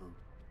arrival.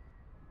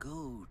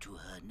 Go to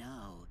her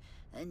now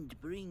and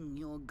bring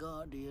your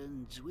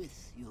guardians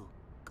with you.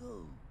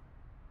 Go.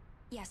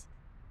 Yes.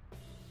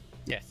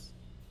 Yes.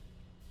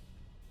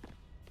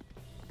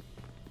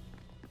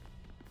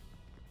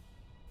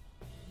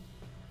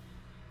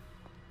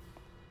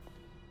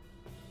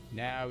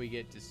 Now we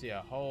get to see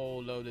a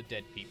whole load of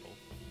dead people.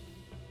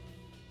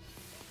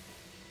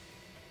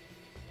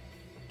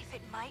 If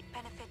it might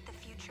benefit the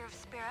future of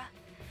Spira,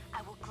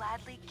 I will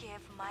gladly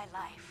give my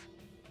life.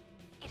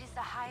 It is the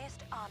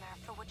highest honor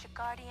for which a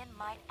guardian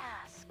might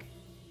ask.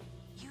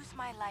 Use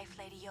my life,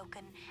 Lady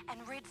Yoken,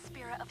 and rid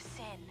Spira of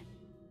sin.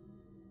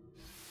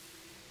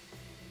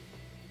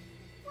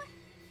 What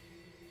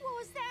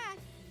was that?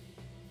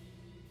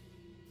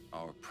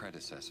 Our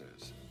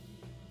predecessors.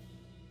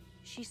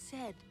 She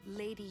said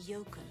Lady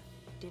Yoken,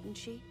 didn't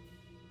she?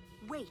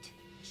 Wait,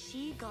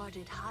 she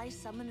guarded High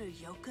Summoner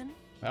Yoken?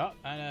 Oh,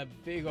 and a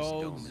big This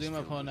old dome is zoom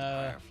filled up on with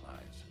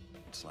fireflies.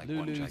 It's like one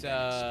Lulu's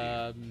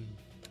gigantic sphere.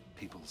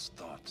 People's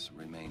thoughts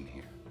remain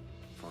here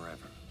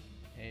forever.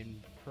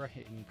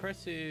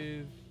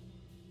 impressive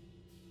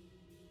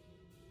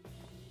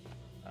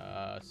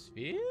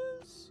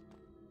spheres?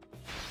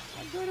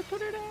 I'm going to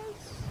put it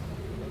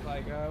as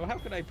like how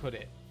can I put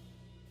it?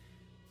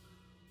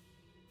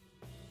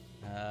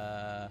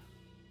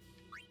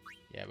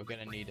 Yeah, we're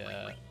gonna need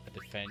a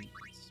defense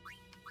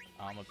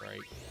armor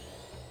break.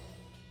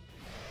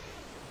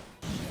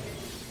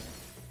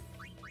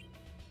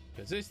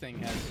 Because this thing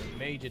has some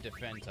major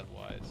defense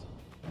otherwise.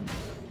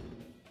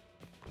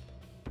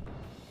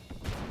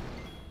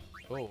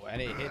 Oh,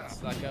 and it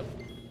hits like a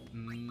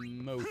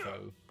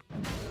mofo.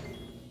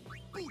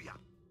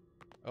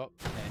 Oh,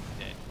 and it's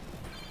dead.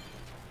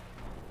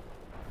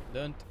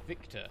 Learnt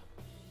Victor.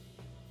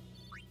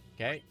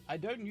 Okay, I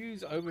don't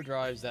use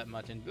overdrives that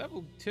much in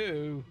level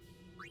 2.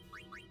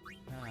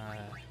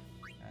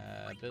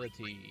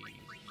 Ability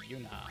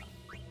Yuna.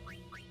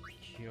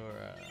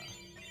 Cura.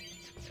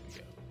 There we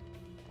go.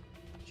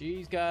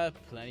 She's got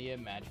plenty of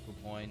magical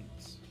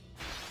points.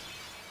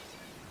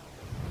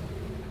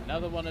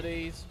 Another one of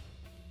these.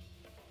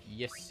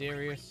 Yes,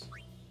 serious.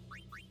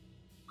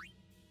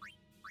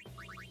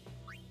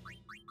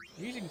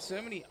 Using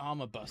so many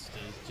armor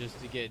busters just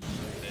to get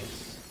through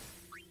this.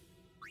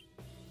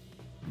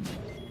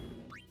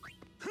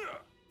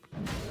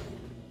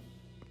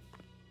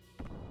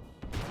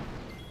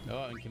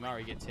 Oh, and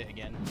Kimahri gets hit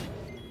again.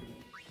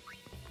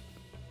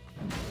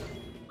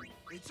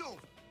 It's over.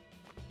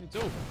 It's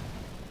over.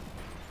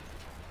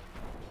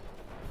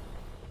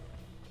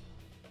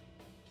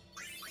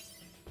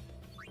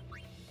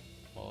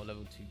 More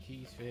level 2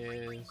 key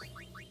spheres.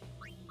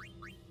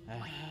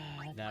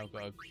 Now we've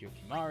got to cure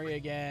Kimahri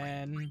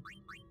again.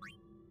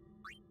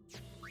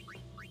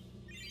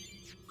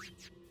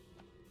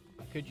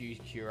 I could use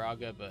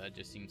Curaga, but it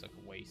just seems like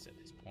a waste at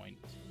this point.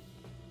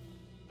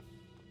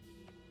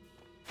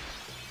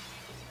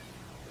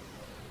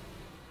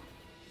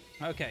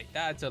 Okay,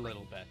 that's a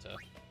little better.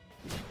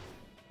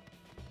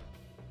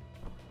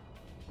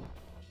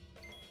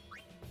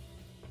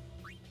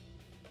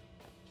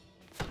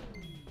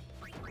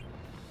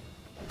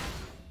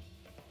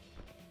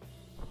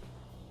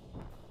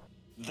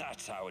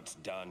 That's how it's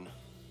done.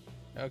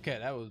 Okay,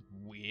 that was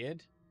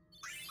weird.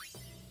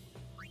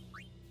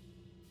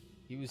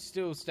 He was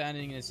still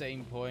standing in the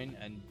same point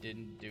and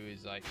didn't do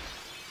his, like...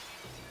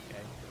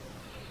 Okay.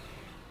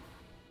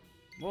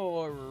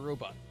 More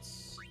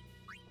robots.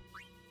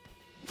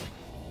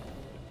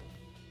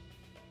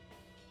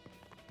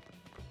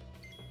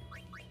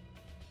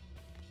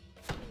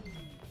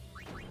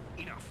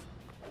 Enough.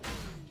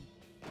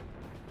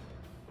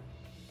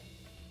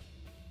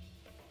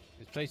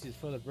 This place is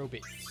full of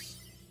robots.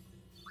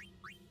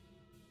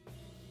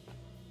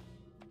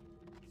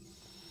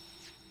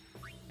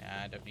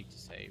 I don't need to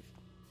save.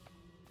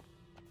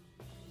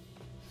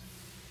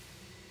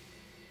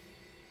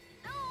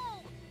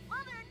 No!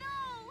 Mother,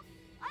 no!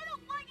 I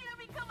don't want you to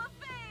become a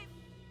Fade!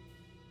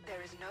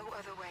 There is no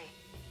other way.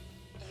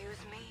 Use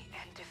me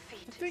and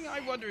defeat The thing I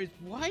Sin. wonder is,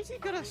 why has he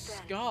got a Only then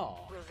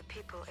scar? will the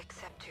people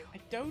accept you? I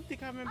don't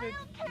think I remember. I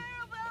don't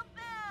care about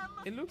them!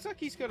 It looks like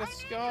he's got a I need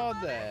scar you,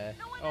 Mother. there.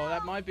 No one Oh, that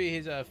else. might be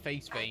his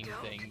face I vein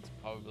don't thing,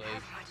 probably.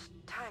 have much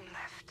time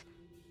left.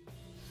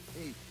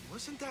 Hey,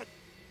 wasn't that...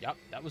 Yep,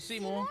 that was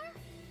Seymour.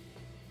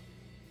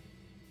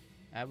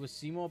 That was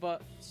Seymour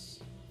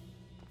Butts.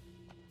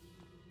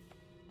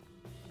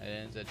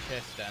 And there's a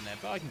chest down there,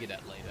 but I can get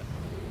that later.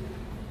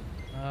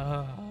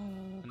 Another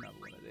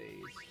one of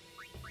these.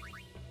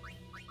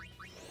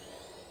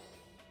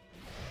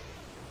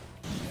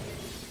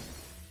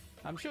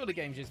 I'm sure the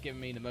game's just giving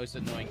me the most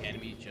annoying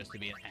enemies just to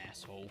be an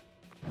asshole.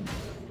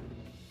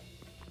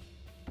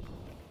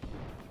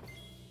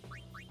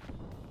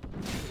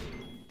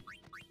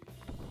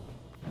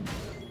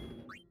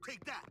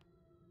 Take that!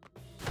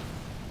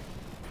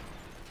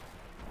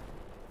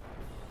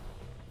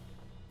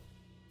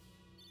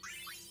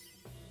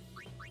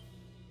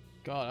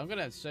 God, I'm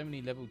gonna have so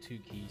many level 2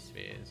 key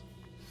spheres.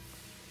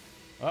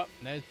 Oh,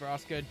 there's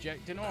Braska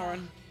ejecting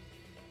Orin.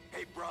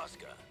 Hey,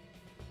 Braska.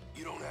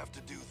 You don't have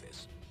to do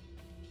this.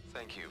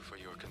 Thank you for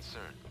your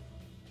concern.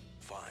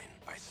 Fine,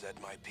 I said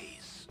my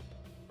piece.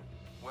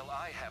 Well,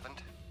 I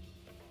haven't.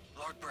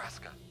 Lord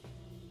Braska,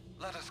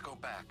 let us go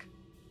back.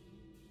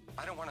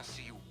 I don't want to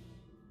see you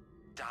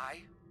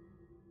die.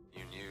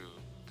 You knew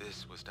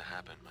this was to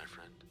happen, my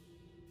friend.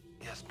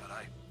 Yes, but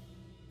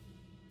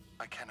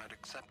I cannot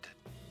accept it.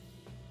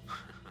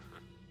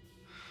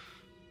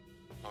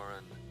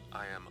 Orin,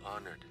 I am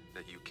honored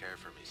that you care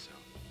for me so.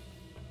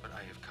 But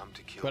I have come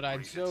to kill But I'm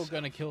Grease still itself.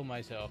 gonna kill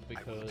myself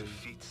I will because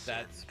defeat Sin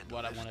that's and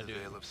what I lift want to the do.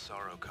 veil of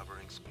sorrow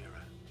covering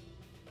Spira.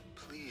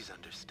 Please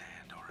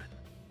understand, Orin.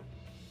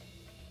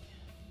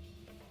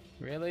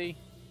 Really?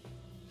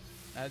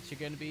 That's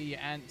gonna be your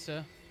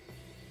answer?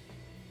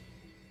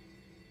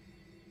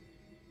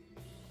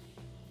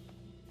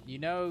 You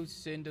know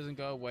Sin doesn't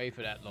go away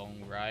for that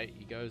long, right?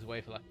 He goes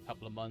away for like a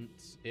couple of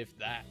months, if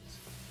that.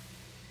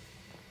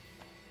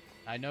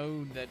 I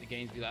know that the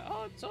games be like,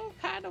 oh, it's all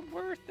kind of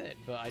worth it,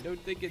 but I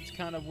don't think it's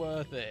kind of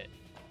worth it.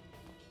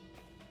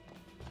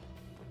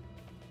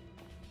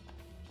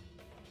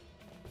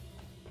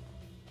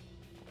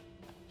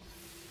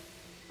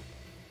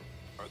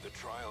 Are the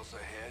trials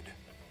ahead?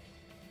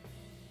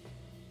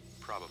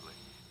 Probably.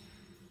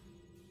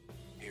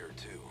 Here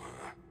too,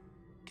 huh?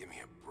 Give me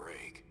a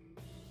break.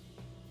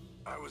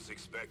 I was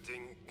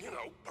expecting,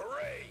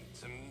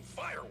 parades and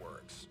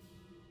fireworks.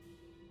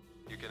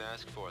 You can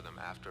ask for them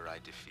after I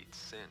defeat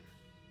Sin.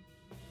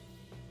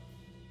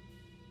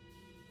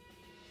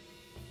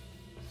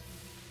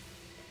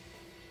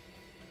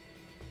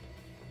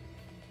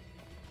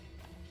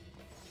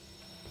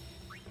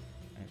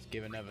 Let's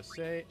give another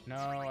say. No,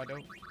 I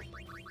don't.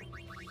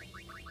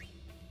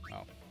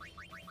 Oh.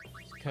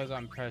 It's because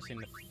I'm pressing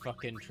the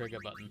fucking trigger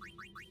button.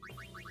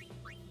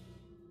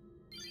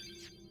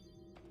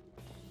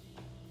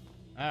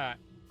 Alright.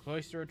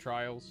 Cloister of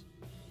Trials.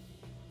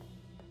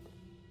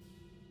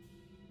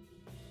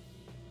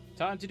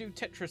 Time to do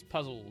Tetris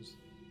puzzles.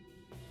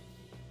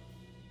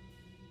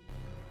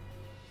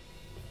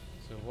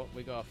 So what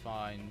we gotta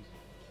find?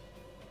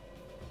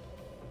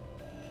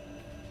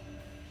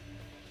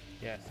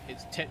 Yes,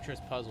 it's Tetris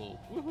puzzle.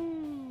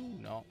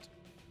 Woohoo! Not.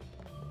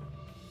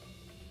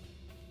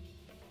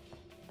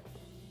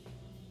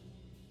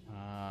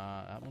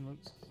 That one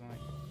looks like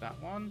that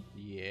one.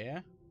 Yeah.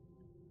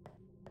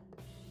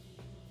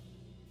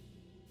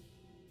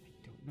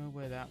 I don't know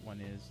where that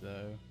one is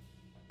though.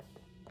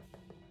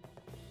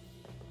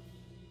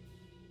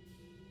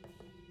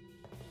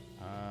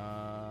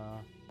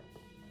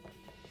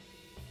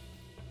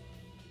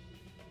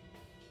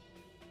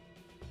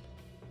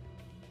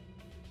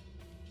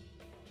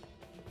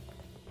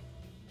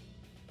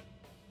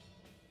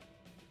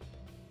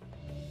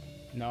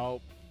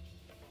 Nope.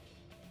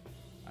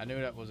 I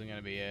knew that wasn't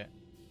gonna be it.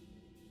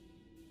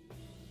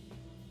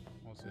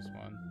 What's this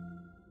one?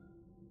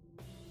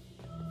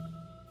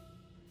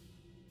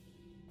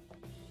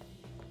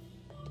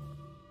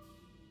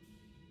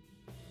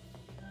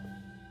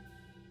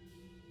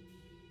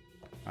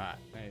 Ah,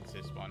 it's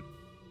this one.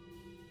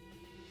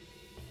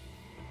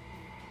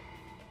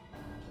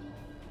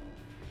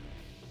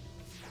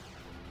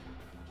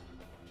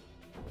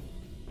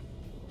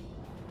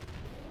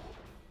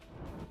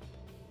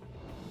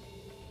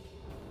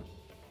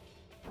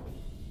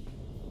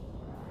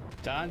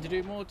 Time to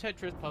do more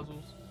Tetris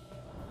puzzles.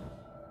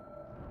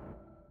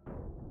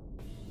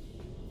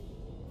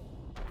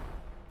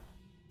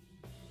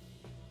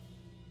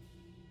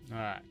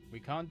 Alright, we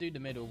can't do the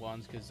middle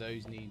ones because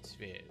those need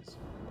spheres.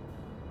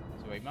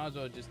 So we might as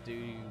well just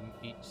do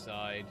each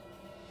side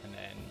and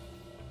then...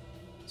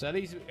 So at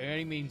least it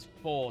only means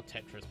 4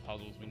 Tetris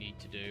puzzles we need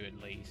to do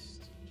at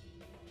least.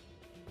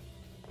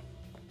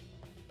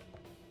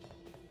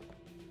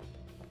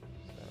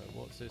 So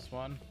what's this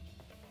one?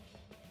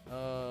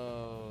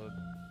 Oh,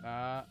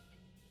 that.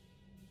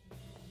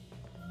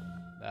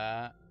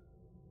 That.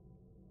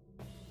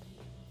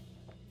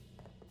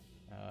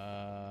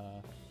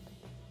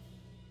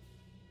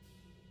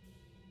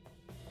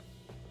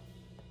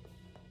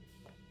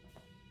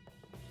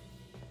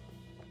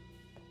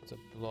 It's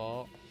a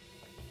block.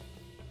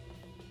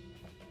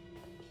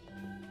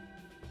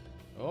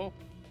 Oh,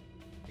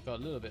 I got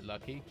a little bit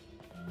lucky.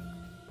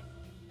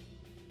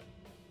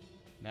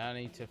 Now I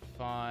need to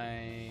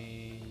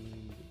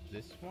find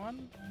this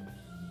one.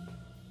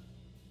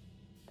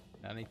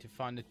 Now I need to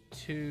find the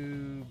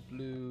 2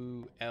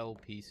 blue L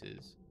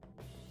pieces.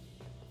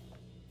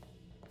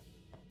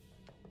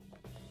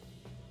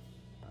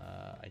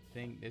 I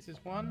think this is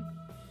one.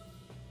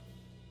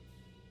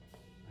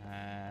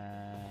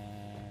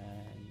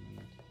 And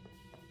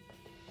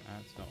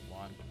that's not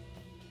one.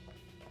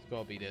 It's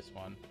got to be this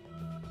one.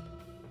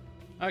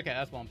 Okay,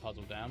 that's one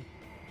puzzle down.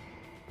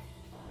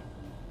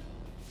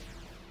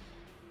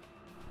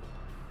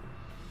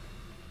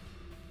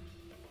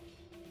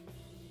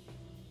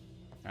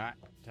 Alright,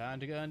 time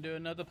to go and do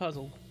another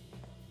puzzle.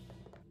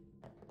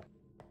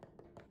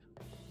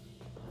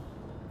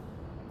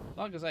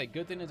 Like I say,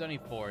 good thing there's only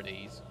 4 of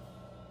these.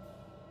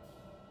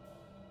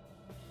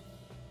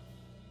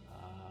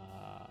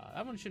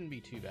 That one shouldn't be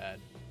too bad.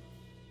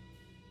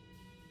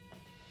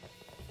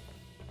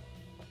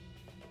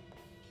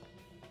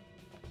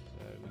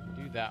 So we can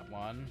do that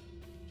one.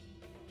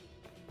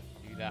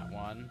 Do that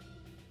one.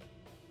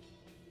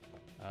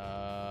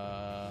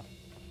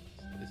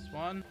 This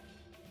one.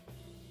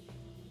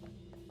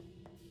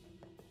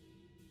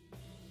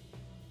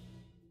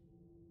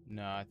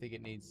 No, I think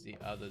it needs the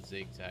other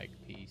zigzag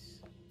piece.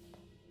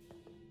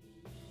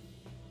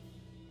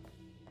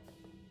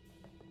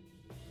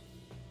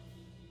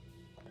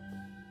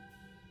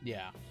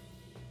 Yeah.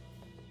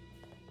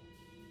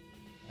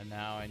 And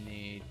now I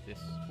need this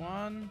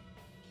one.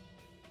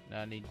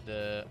 Now I need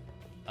the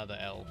other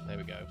L. There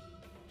we go.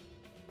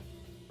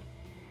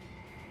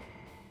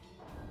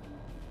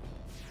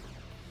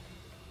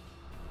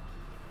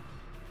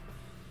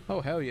 Oh,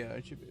 hell yeah.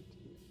 I should be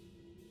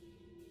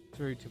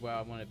through to where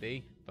I want to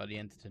be by the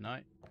end of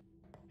tonight.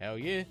 Hell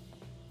yeah.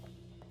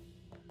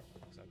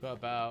 So I've got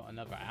about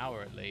another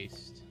hour at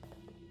least.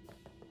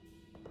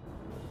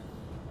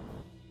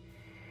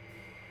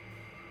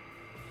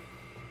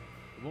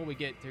 The more we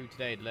get through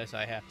today, the less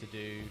I have to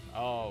do.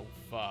 Oh,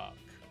 fuck.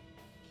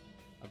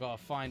 I've got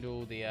to find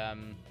all the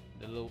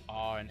little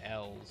R and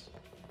L's.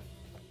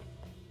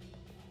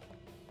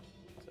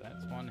 So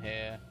that's one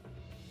here.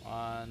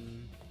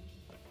 1,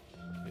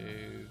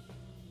 2.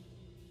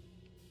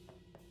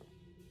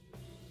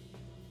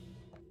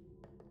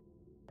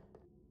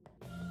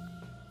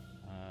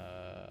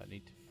 I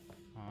need to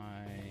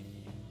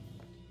find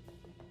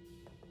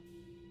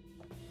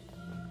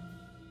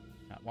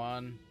that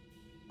one.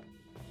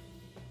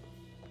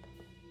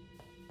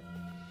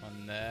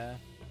 One there.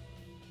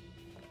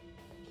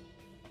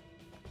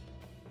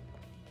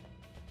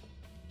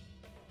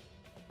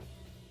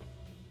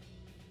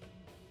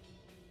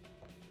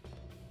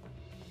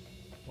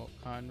 What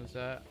kind was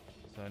that?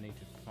 So I need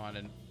to find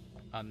an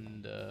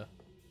under.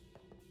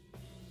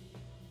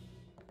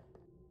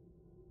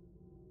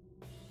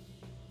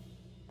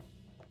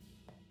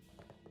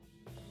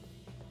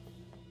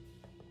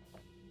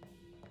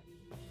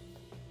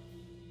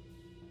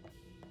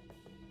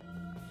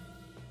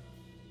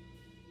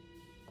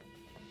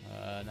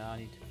 Now I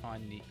need to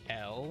find the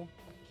L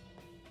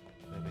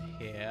over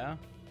here.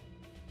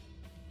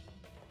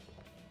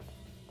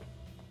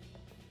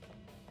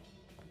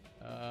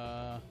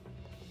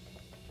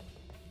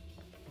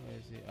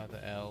 Where's the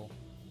other L?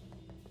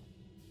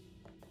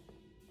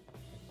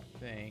 I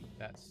think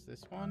that's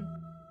this one.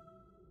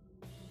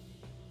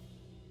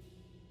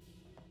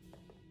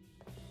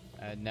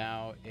 And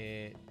now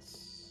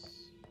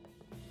it's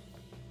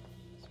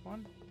this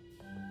one.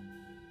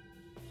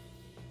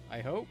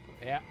 I hope.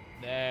 Yeah,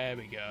 there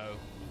we go.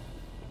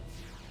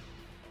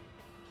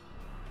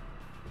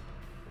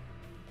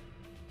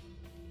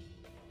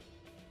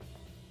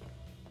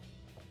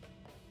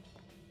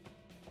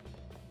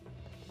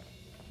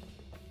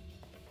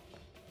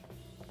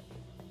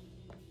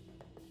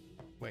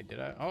 Wait,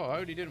 did I? Oh, I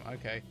already did.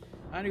 Okay.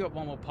 I only got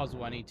one more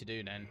puzzle I need to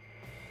do then.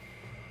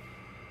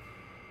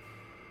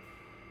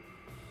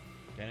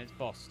 Then it's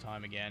boss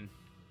time again.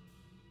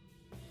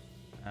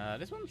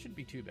 This one shouldn't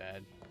be too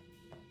bad.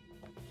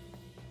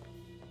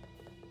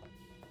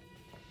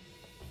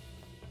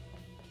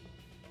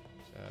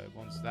 So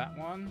once that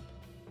one.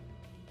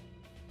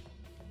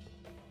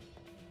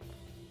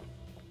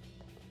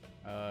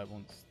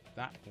 Once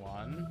that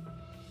one.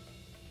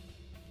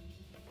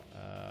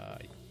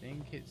 I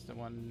think it's the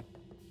one.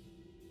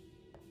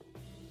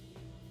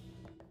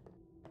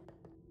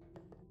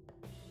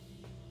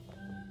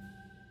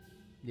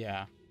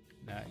 Yeah.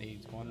 Now it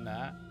needs one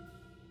that.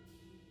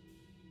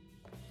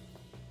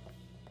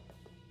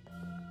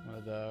 One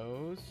of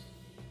those.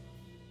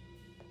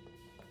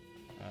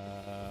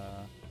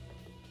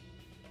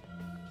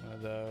 One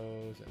of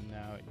those, and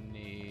now it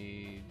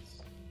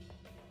needs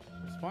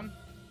this one.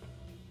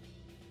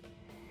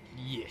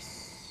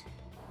 Yes.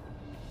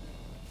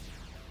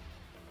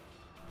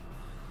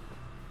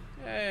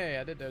 Hey,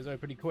 I did those over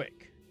pretty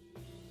quick.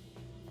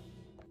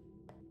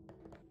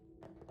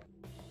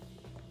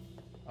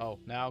 Oh,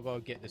 now I'll go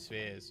get the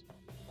spheres.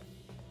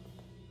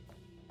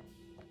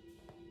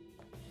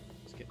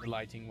 Let's get the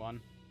lighting one.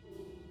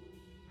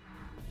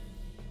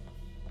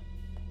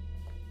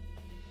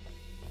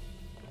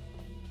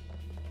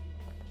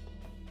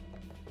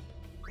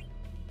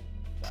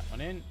 That one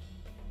in.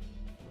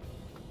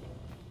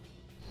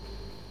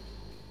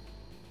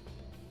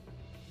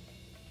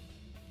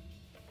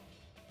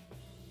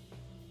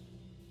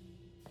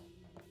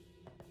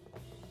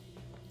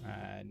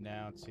 And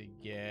now to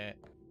get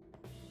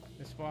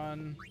this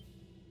one.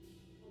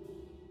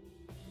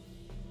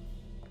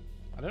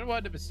 I don't know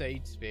why the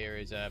Besaid sphere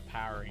is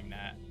powering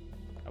that.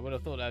 I would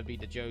have thought that would be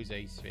the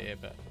Jose sphere,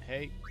 but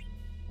hey,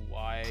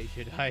 why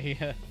should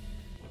I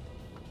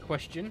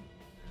question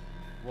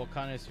what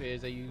kind of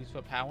spheres they use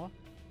for power?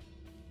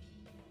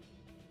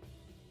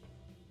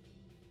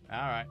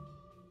 Alright.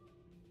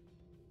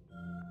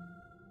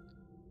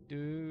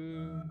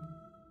 Do.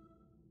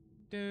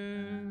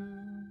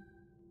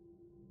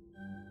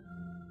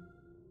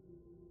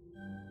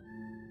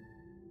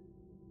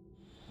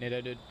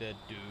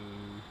 Do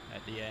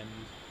at the end.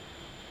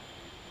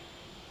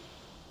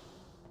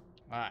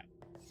 Alright.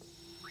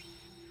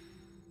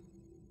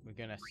 We're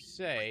gonna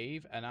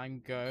save, and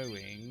I'm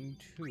going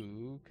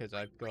to, because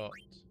I've got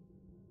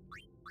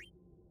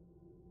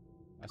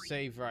a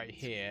save right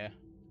here.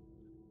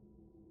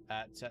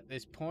 That's at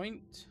this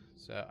point.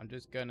 So I'm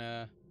just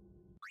gonna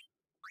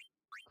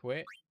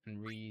quit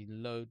and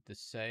reload the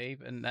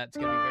save, and that's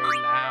gonna be very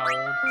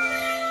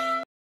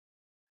loud.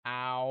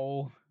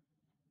 Ow.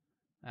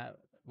 That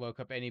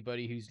woke up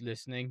anybody who's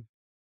listening.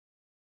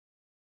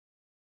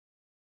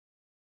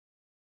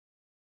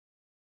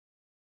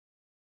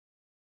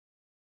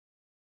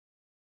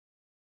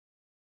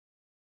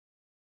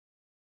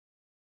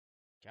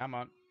 Come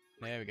on.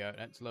 There we go.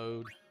 Let's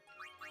load.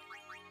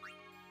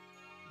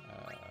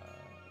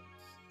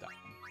 Stop.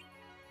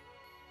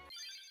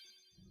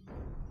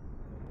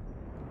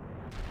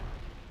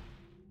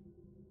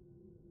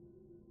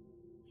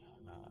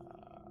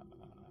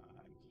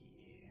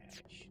 Yeah,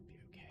 it should be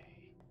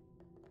okay.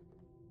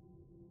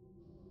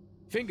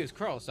 Fingers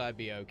crossed I'd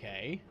be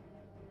okay.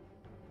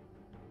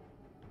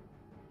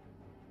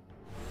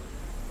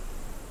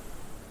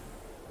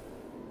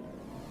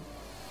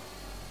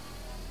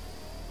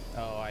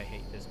 Oh, I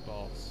hate this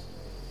boss.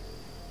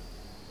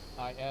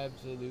 I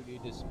absolutely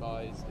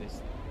despise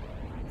this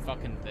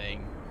fucking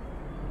thing.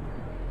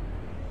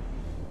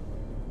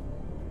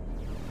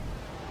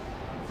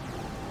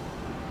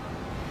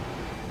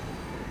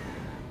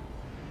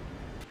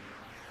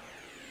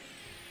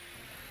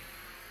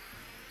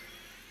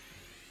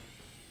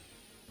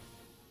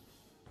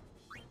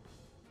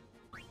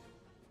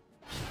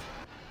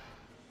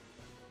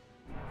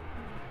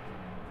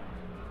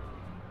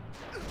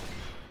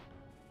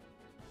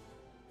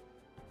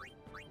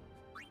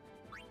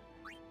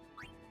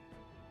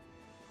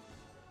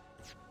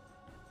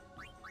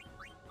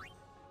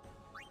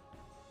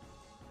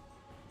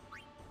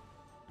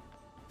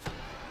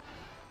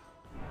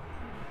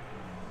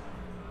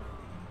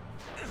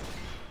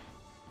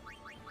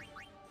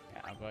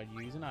 I'd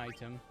use an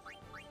item.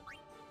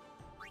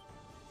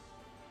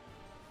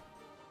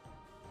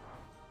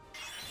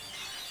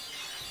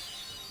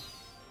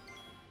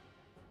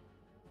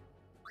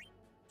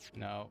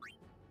 No.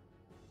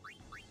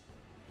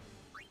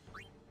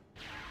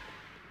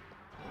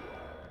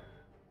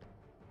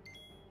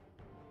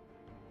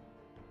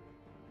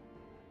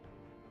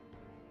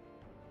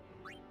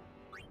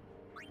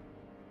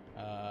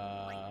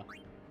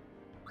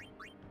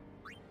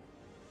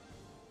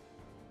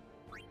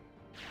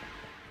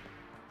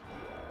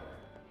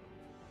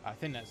 I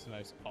think that's the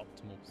most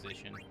optimal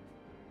position.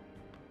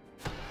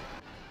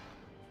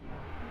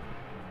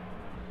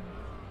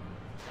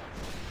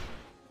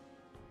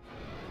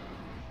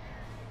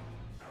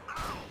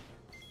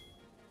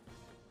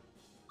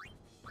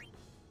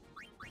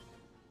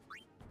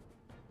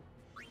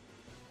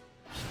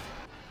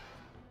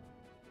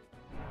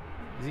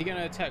 Is he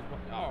gonna attack?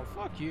 Oh,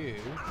 fuck you.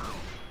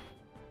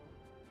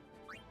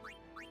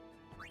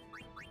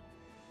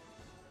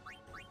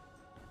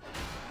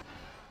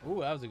 Ooh,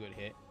 that was a good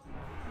hit.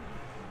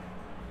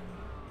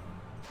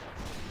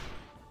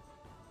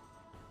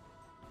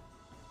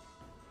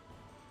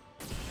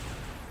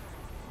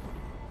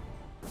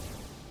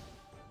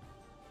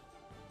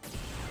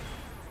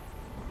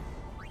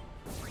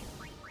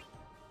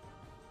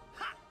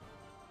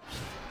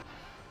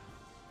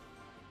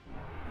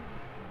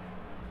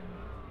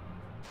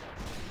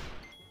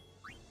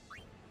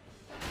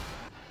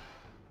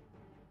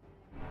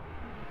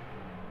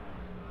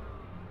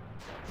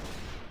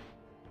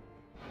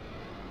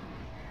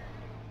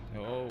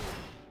 Oh.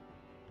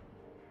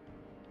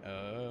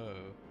 Oh.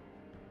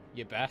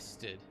 You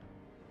bastard.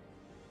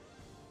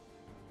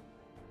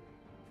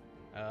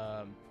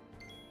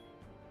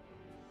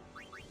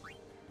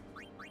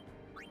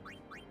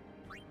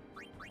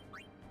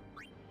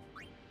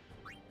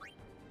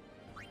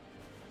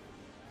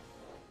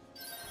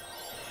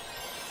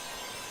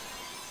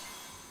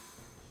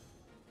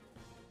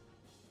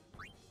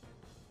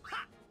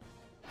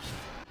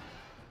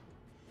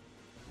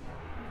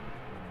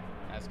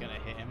 gonna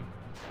hit him.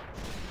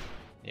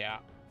 Yeah.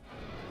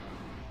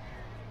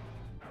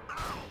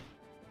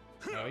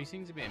 Oh, he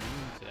seems a bit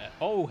immune to that.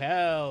 Oh,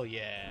 hell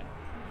yeah.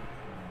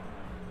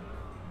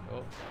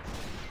 Oh.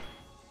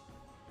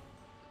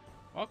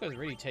 Walker's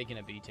really taking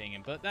a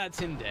beating, but that's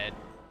him dead.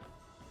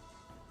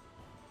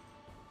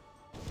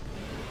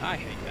 I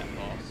hate that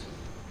boss.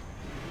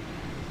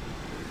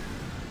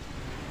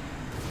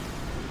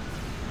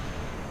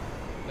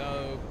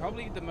 Though,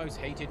 probably the most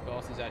hated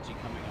boss is actually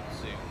coming up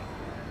soon.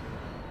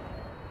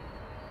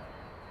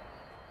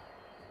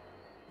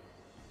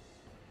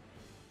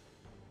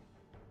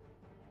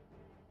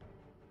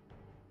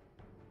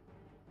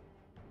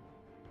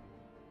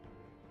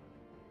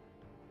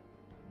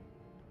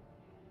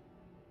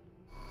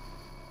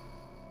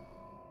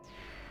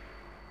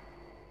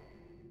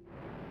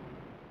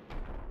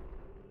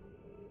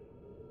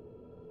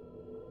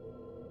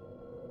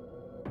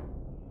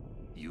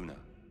 Yuna,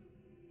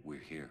 we're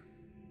here.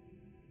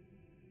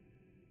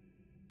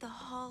 The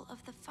Hall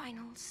of the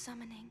Final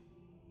Summoning.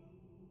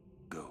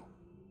 Go.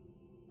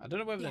 I don't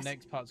know whether Yes. the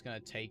next part's going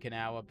to take an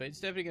hour, but it's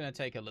definitely going to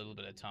take a little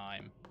bit of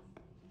time.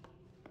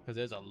 Because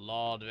there's a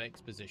lot of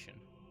exposition.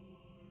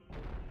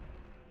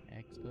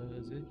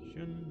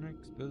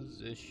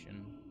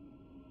 Exposition.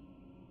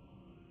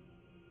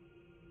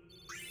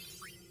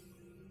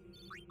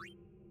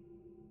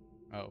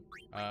 Oh,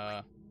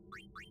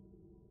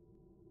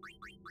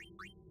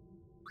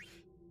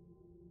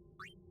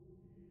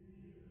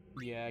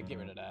 yeah, get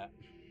rid of that.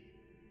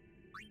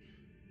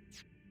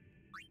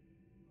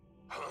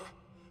 Huh?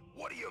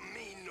 What do you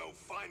mean, no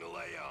final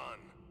Aeon?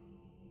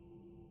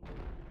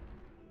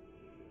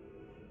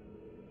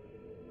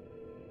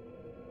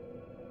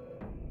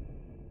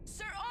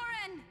 Sir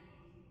Auron!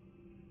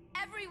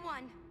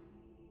 Everyone!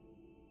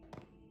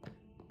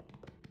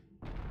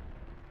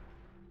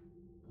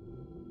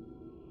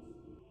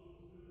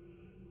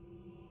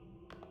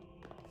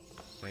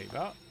 Save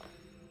up.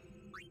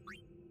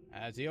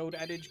 As the old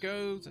adage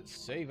goes,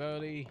 save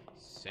early,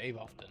 save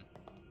often.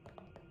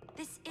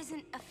 This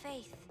isn't a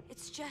faith.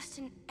 It's just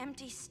an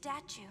empty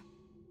statue.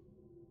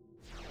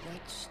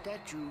 That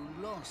statue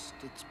lost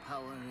its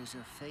power as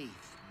a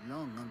faith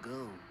long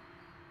ago.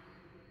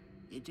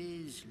 It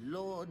is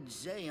Lord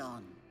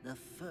Zaon, the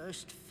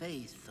first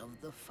faith of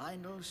the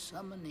final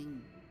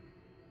summoning.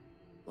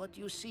 What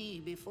you see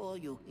before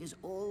you is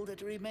all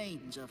that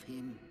remains of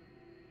him.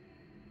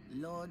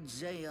 Lord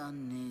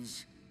Zaon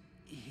is...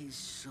 his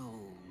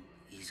soul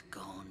is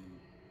gone.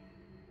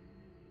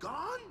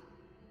 Gone?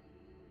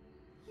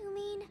 You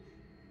mean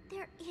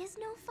there is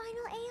no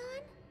final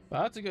Aeon?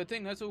 Well, that's a good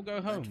thing. Let's all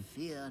go home. But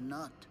fear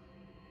not.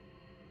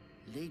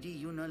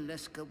 Lady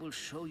Yunalesca will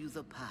show you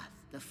the path.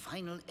 The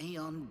final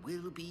Aeon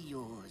will be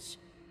yours.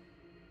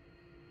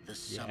 The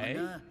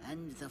Summoner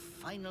and the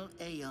final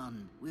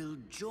Aeon will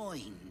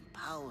join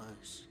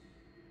powers.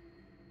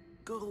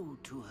 Go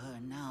to her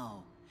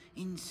now.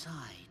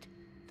 Inside,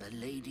 the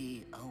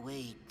lady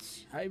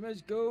awaits. I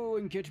must go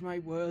and get my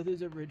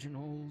Werther's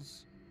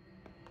originals.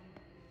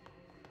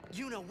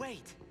 Yuna,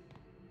 wait!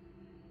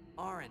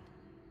 Auron,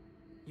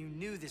 you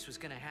knew this was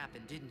gonna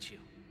happen, didn't you?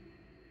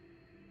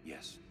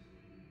 Yes.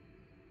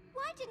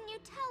 Why didn't you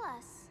tell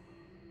us?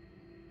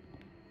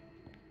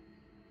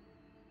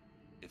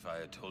 If I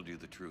had told you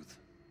the truth,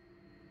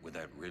 would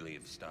that really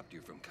have stopped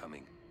you from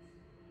coming?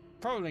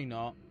 Probably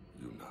not.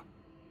 Yuna.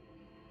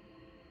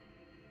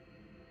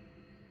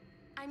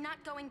 I'm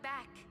not going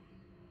back.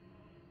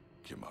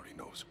 Kimahri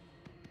knows.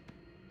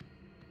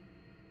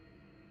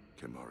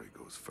 Kimahri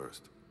goes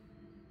first.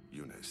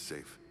 Yuna is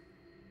safe.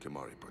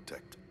 Kimahri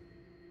protect.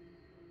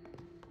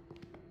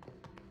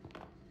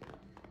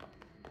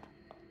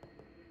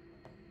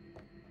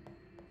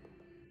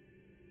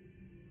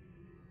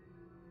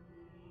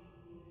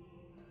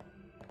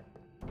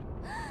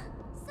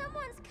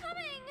 Someone's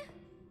coming!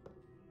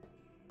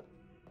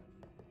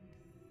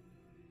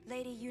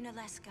 Lady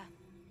Yunalesca.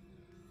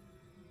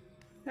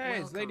 Hey,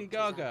 it's Lady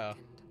Welcome to Gaga.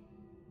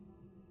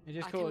 Zanarkand. You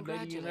just I called Lady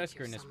congratulate Yunalesca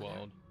you, in this Summoner.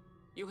 world.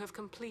 You have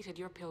completed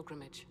your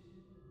pilgrimage.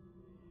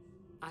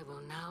 I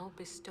will now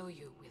bestow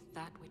you with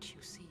that which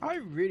you seek. I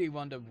really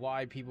wonder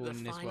why people The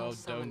in this final world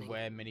don't summoning.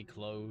 wear many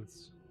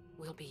clothes.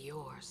 Will be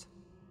yours.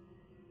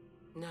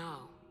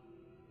 Now,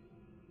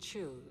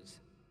 choose.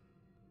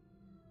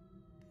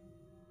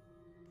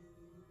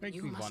 Makes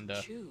You me must wonder.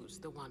 choose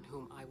the one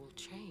whom I will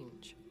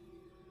change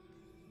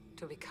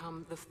to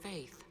become the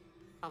faith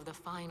of the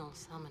final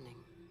summoning.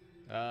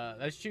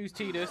 Let's choose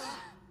Tidus.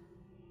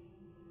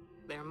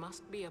 There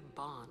must be a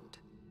bond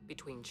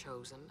between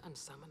chosen and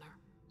summoner.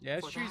 Yeah,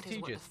 let's For choose that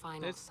is what the Tidus.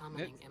 final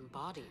summoning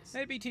embodies.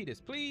 Let it be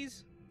Tidus,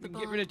 please. We The can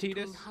get rid of bond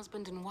between Tidus.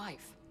 husband and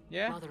wife,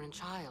 Yeah? mother and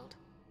child,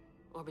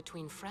 or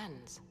between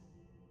friends.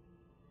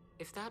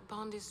 If that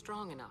bond is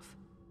strong enough,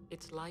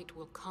 its light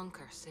will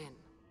conquer sin.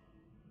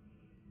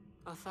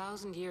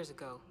 1,000 years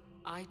ago,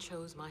 I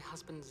chose my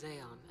husband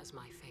Zaon as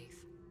my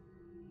faith.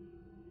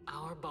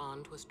 Our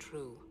bond was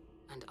true,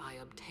 and I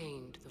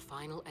obtained the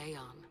final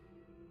Aeon.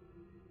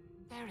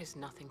 There is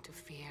nothing to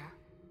fear.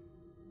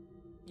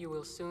 You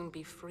will soon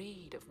be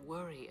freed of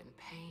worry and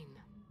pain.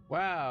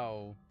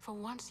 Wow. For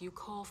once you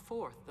call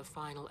forth the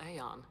final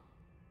Aeon,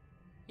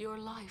 your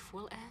life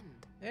will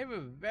end. They have a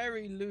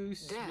very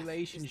loose Death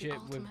relationship is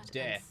the with ultimate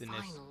death and in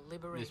this final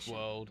liberation.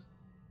 world.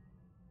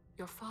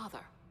 Your father,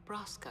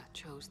 Braska,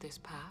 chose this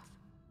path.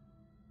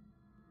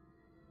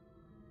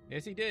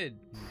 Yes, he did,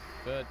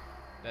 but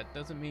that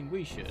doesn't mean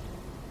we should. It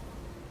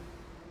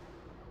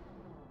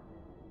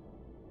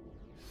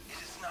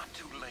is not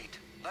too late.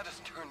 Let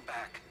us turn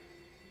back.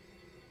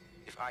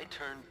 If I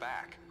turn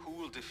back, who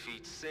will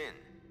defeat Sin?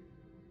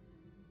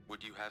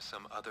 Would you have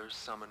some other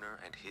summoner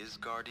and his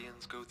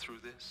guardians go through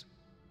this?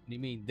 You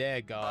mean their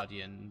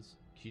guardians?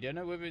 You don't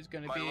know whether it's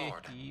going to My be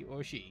lord. he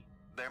or she.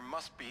 There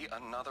must be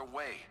another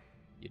way.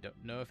 You don't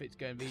know if it's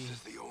going to be. This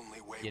is the only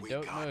way You we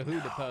don't got know who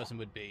now. the person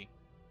would be.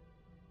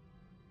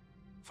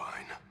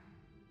 Fine.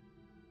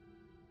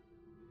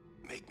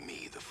 Make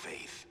me the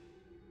Faith.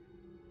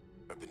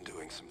 I've been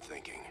doing some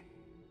thinking.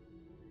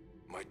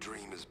 My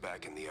dream is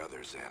back in the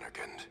others,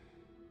 Anakin.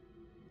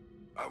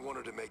 I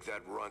wanted to make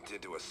that runt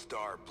into a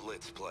star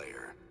blitz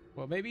player.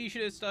 Well, maybe you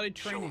should have started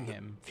training Show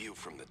him. the view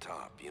from the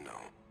top, you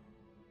know.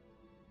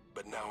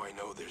 But now I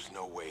know there's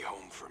no way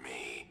home for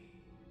me.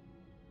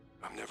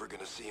 I'm never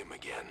gonna see him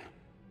again.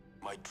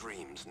 My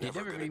dream's You never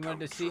never gonna even come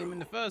wanted to see him in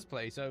the first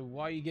place, so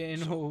why are you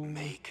getting So all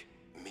make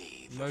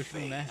me the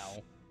emotional Faith.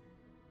 now?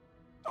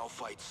 I'll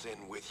fight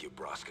Sin with you,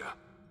 Braska.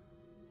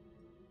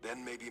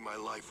 Then maybe my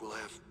life will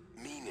have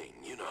meaning,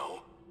 you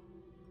know?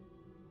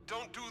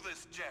 Don't do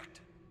this, Jecht.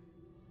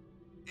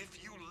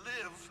 If you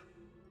live,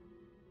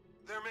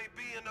 there may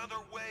be another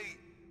way.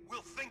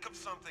 We'll think of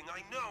something, I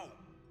know.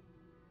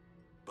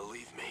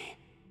 Believe me,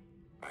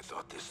 I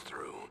thought this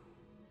through.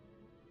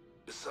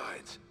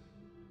 Besides,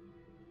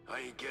 I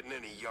ain't getting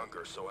any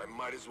younger, so I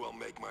might as well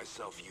make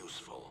myself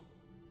useful.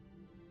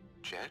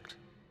 Jecht?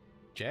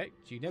 Check?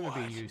 You'd never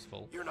What? be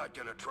useful. You're not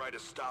gonna try to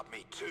stop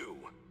me too.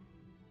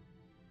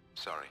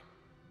 Sorry.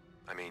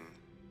 I mean,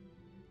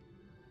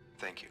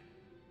 thank you.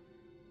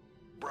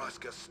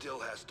 Braska still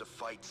has to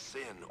fight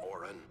Sin,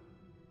 Orin.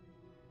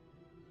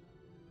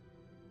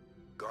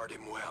 Guard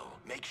him well.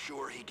 Make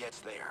sure he gets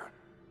there.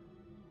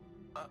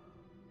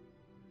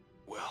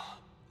 Well,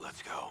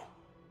 let's go.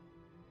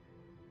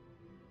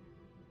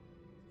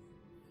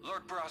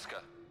 Lord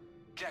Braska,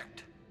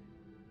 Jecht.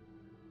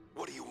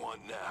 What do you want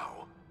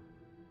now?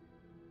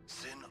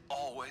 Sin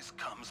always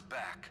comes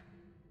back.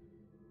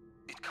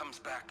 It comes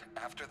back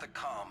after the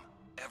calm,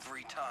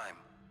 every time.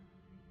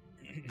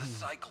 The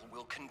cycle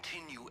will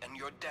continue and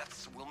your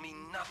deaths will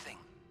mean nothing.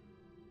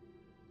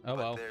 Oh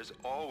well. But there's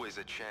always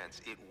a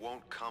chance it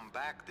won't come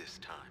back this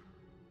time.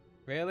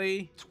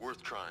 Really? It's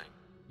worth trying.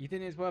 You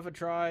think it's worth a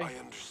try? I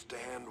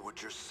understand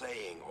what you're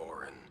saying,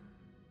 Orin.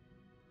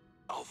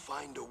 I'll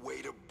find a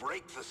way to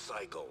break the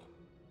cycle.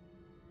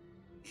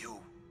 You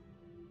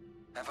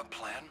have a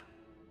plan?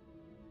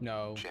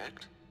 No.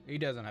 Jecht? He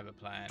doesn't have a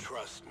plan.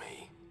 Trust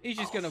me. He's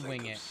just I'll gonna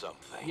think wing of it.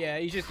 something. Yeah,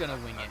 he's just gonna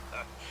wing it.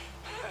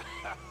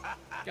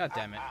 God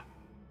damn it.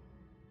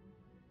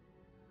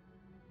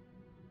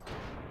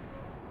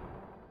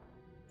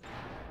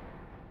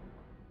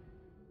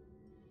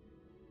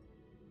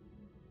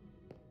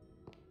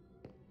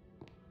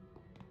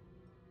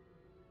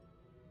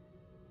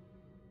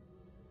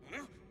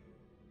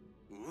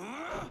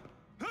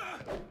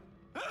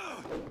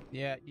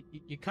 Yeah,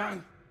 you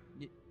can't...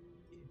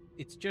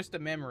 It's just a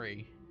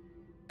memory.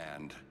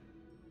 And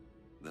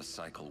the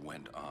cycle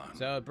went on.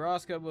 So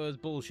Braska was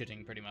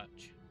bullshitting, pretty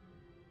much.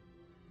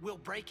 We'll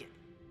break it.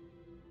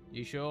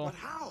 You sure? But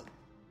how?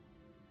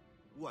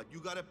 What, you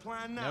got a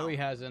plan now? No, he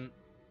hasn't.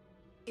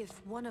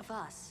 If one of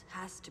us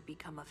has to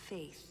become a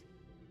Faith,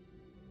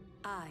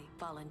 I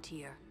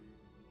volunteer.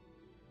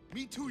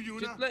 Me too,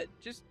 Yuna.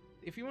 Just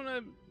if you want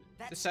to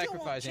That still won't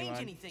sacrifice change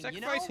anyone, anything,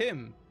 you sacrifice know?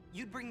 him.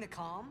 You'd bring the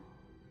calm,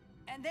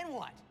 and then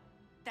what?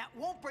 That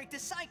won't break the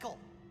cycle.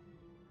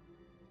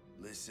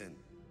 Listen.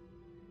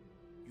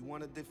 You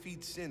want to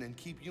defeat Sin and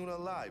keep Yuna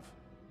alive.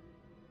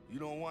 You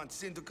don't want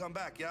Sin to come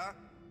back, yeah?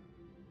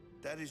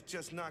 That is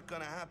just not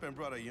gonna happen,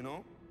 brother, you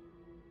know?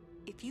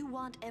 If you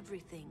want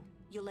everything,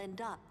 you'll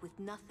end up with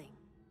nothing.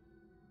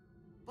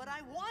 But I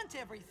want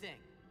everything.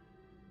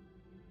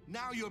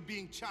 Now you're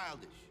being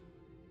childish.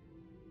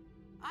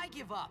 I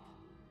give up.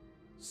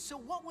 So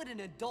what would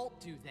an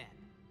adult do then?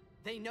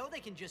 They know they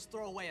can just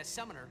throw away a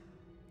summoner,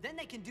 then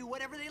they can do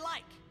whatever they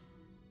like.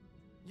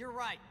 You're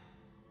right.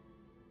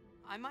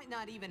 I might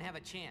not even have a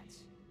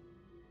chance.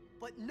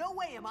 But no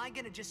way am I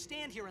gonna just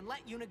stand here and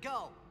let Yuna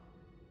go.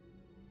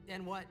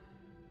 And what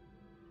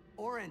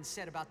Orin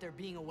said about there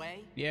being a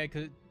way? Yeah,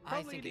 because I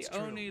probably think the it's true.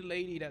 only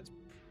lady that's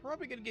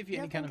probably going to give you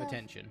You'll any kind of think of-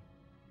 attention.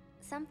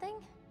 Something?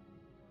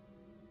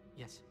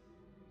 Yes.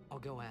 I'll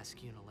go ask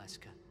Yuna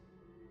Leska.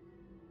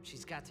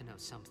 She's got to know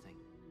something.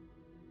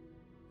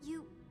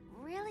 You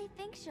really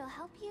think she'll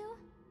help you?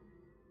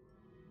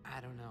 I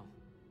don't know.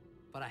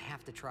 But I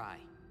have to try.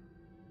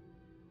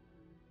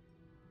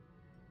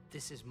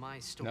 This is my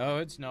story. No,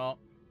 it's not.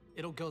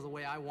 It'll go the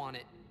way I want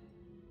it.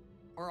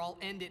 Or I'll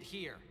end it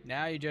here.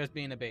 Now you're just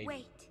being a baby.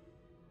 Wait.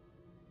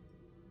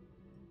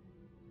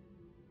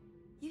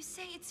 You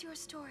say it's your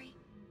story,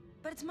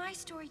 But it's my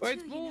story Well, too,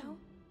 it's you more know?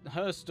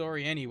 her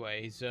story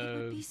anyway, so... It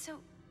would be so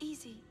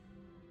easy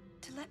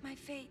to let my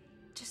fate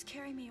just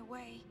carry me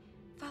away,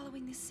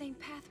 following this same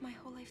path my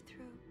whole life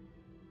through.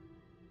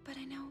 But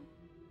I know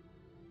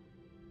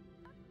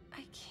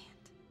I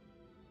can't.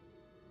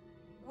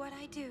 What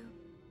I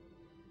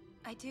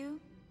do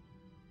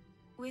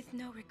with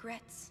no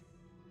regrets.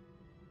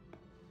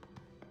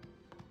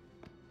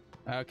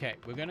 Okay,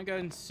 we're gonna go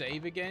and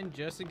save again,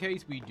 just in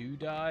case we do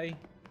die.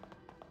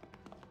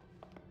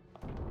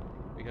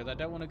 Because I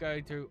don't want to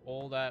go through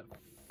all that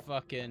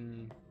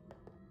fucking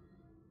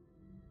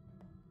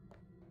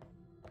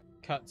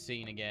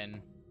cutscene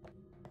again.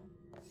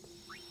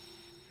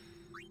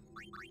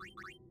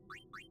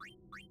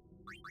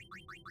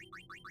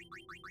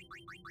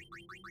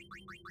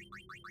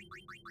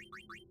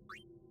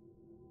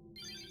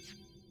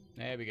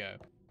 There we go.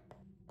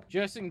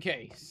 Just in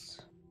case.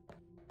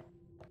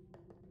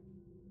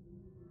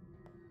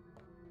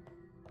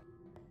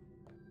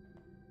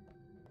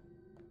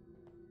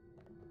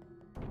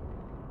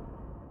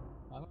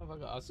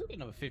 I'll still got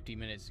another 50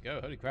 minutes to go.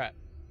 Holy crap.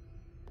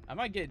 I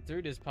might get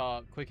through this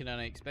part quicker than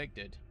I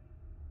expected.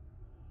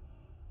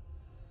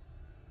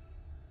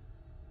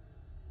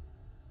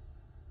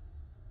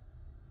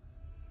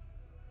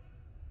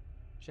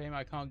 Shame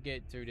I can't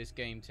get through this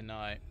game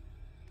tonight.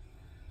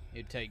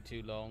 It'd take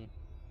too long.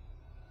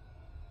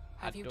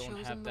 Have you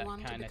chosen have the that one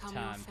to kind of become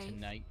your time faith?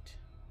 tonight.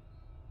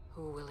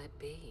 Who will it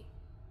be?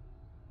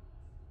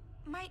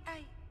 Might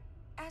I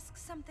ask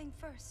something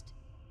first?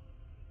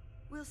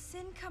 Will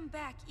sin come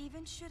back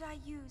even should I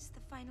use the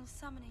final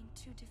summoning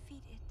to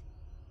defeat it?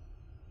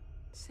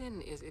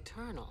 Sin is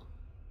eternal.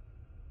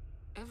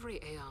 Every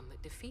Aeon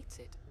that defeats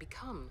it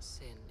becomes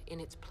sin in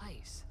its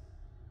place.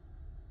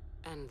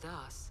 And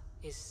thus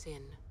is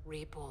sin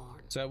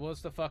reborn. So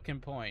what's the fucking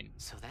point?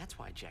 So that's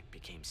why Jack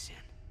became Sin.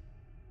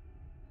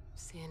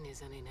 Sin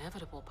is an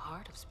inevitable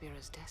part of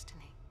Spira's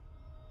destiny.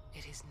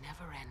 It is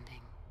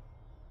never-ending.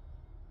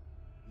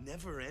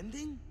 Never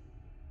ending?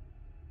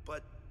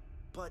 But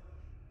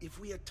if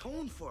we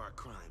atone for our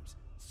crimes,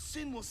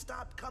 sin will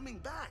stop coming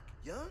back,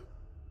 yeah?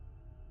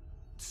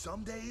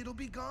 Someday it'll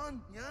be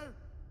gone, yeah?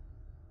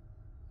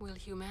 Will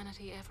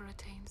humanity ever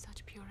attain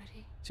such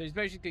purity? So he's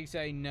basically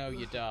saying, no,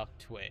 you dark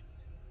twit.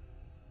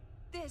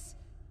 This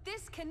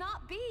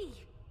cannot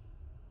be.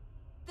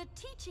 The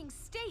teachings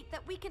state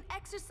that we can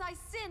exercise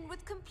sin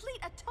with complete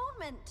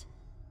atonement.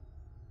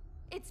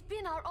 It's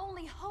been our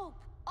only hope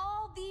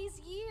all these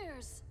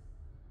years.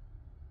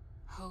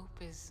 Hope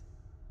is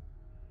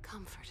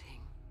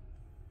comforting.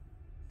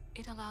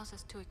 It allows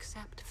us to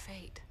accept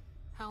fate,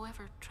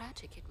 however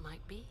tragic it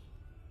might be.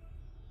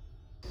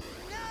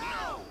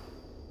 No!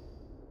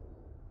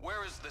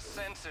 Where is the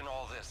sense in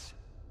all this?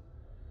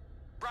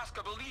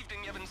 Braska believed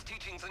in Yevon's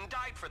teachings and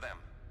died for them.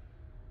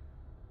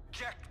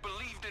 Jecht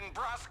believed in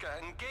Braska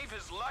and gave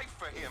his life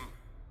for him.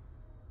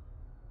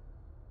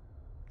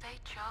 They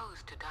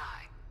chose to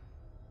die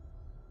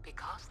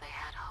because they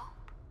had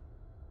hope.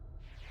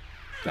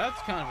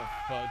 That's kind of a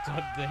fucked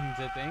up thing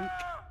to think.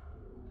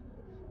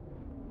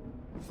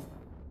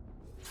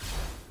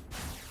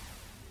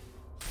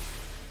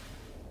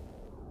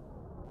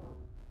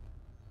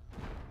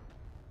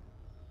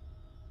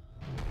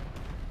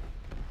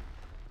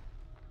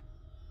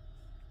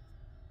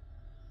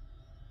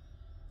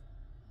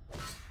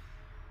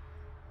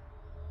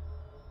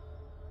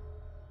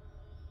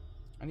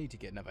 I need to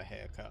get another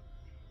haircut.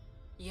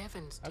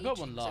 Yevon's I got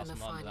one teachings last and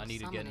the month, and I final need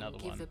to get summoning another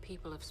give one. the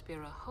people of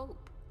Spira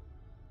hope.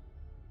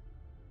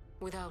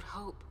 Without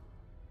hope,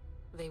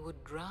 they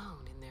would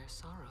drown in their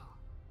sorrow.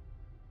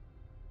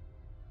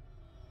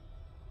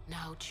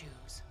 Now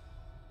choose.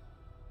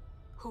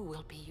 Who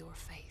will be your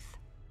faith?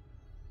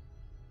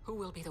 Who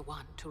will be the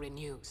one to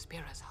renew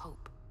Spira's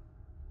hope?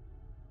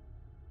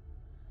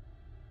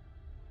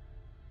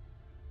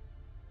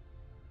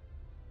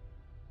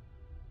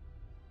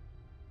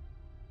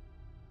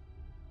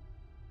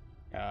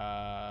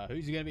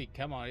 Who's it gonna be?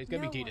 Come on, it's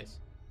gonna No be one. Tidus.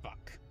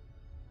 Fuck.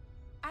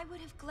 I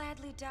would have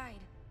gladly died.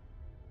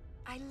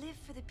 I live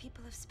for the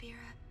people of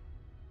Spira,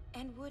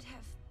 and would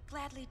have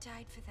gladly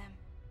died for them.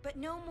 But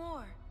no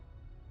more.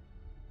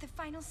 The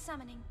final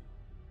summoning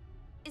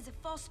is a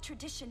false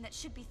tradition that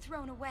should be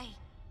thrown away.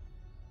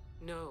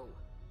 No.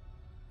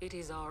 It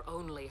is our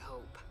only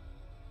hope.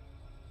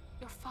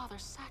 Your father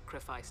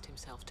sacrificed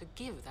himself to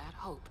give that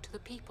hope to the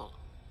people.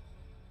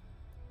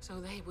 So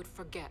they would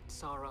forget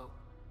sorrow.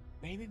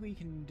 Maybe we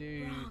can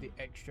do Wrong, the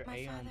extra my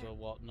Aeons father. or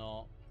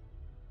whatnot.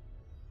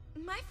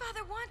 My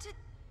father wanted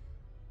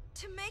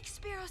to make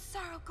Spiro's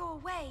sorrow go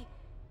away,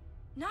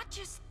 not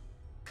just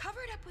cover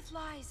it up with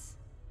lies.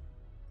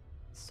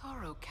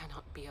 Sorrow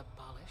cannot be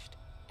abolished.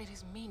 It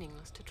is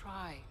meaningless to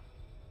try.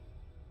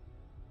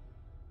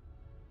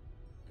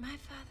 My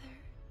father,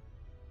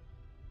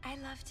 I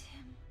loved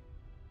him.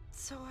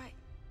 So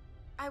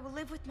I will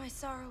live with my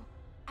sorrow.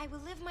 I will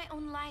live my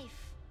own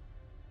life.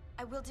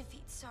 I will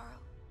defeat sorrow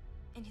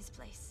in his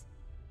place.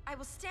 I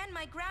will stand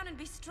my ground and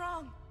be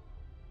strong.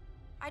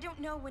 I don't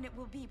know when it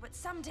will be, but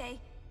someday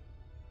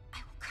I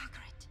will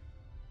conquer it.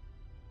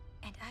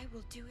 And I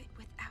will do it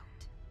without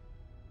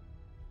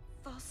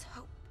false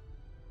hope.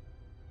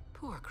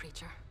 Poor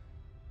creature.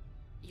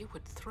 You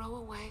would throw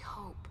away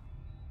hope.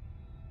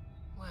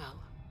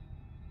 Well,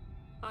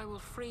 I will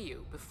free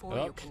you before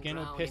you can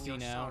drown in your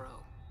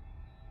sorrow.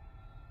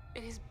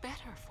 It is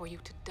better for you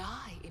to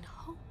die in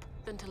hope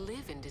than to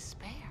live in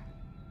despair.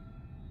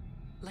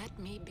 Let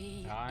me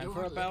be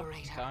your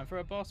liberator. Time for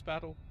a boss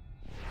battle.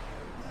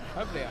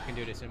 Hopefully I can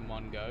do this in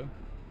one go.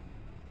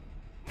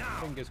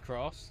 Now, fingers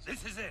crossed.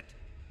 This is it.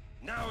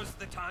 Now is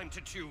the time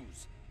to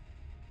choose.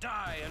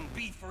 Die and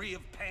be free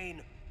of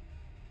pain,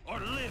 or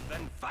live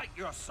and fight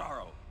your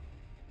sorrow.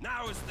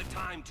 Now is the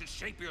time to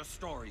shape your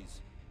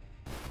stories.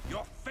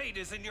 Your fate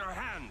is in your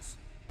hands.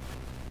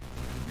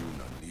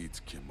 Yuna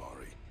needs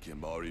Kimahri.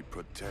 Kimahri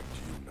protect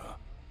Yuna.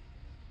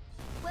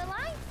 Well,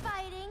 I'm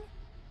fighting.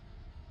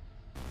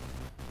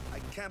 I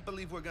can't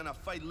believe we're gonna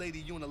fight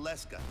Lady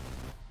Yunalesca.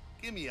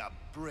 Give me a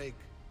break.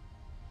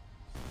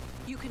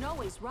 You can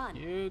always run.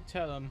 You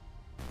tell him.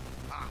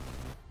 Ah,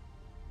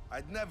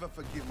 I'd never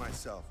forgive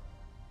myself.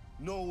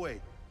 No way.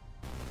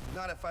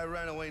 Not if I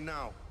ran away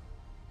now.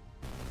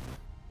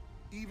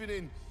 Even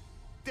in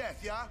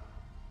death, yeah?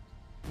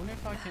 I wonder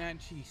if I can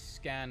actually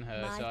scan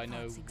her so I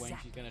know when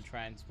she's going to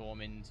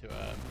transform into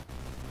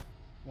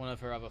one of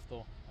her other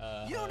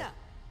Yuna!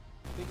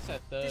 I think it's her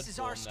third This is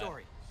our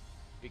story.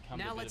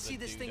 Now let's see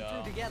this thing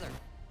through together.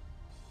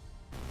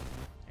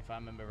 If I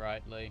remember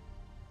rightly.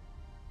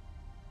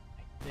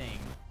 I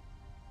think.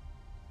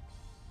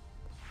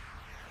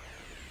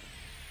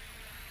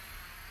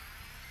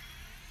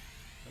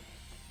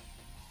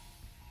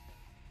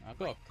 I've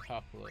got a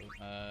couple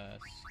of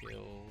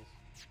skills.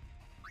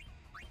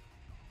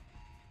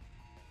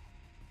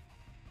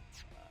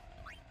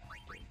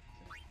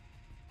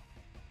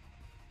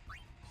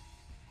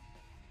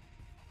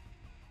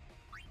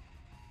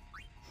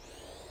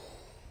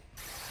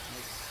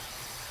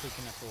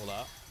 Picking us all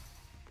up.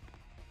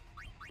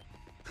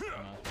 Might as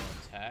well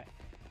attack.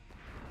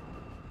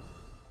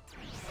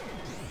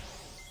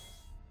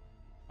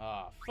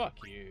 Ah, fuck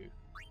you.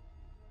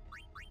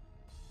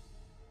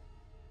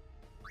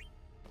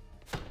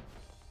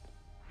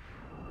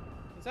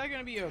 Is that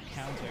gonna be your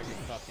account every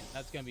fucking...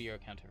 That's gonna be your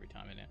account every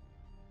time, isn't it?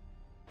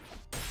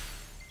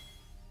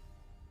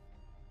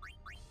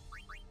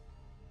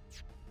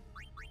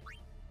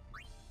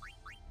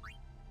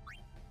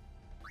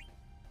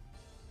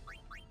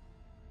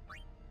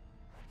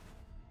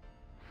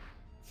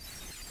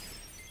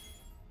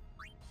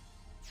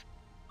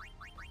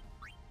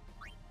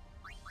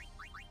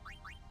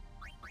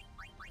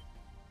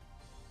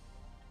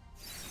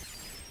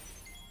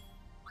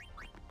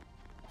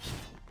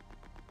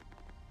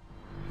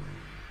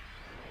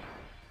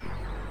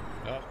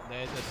 Oh,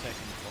 there's a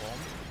second form.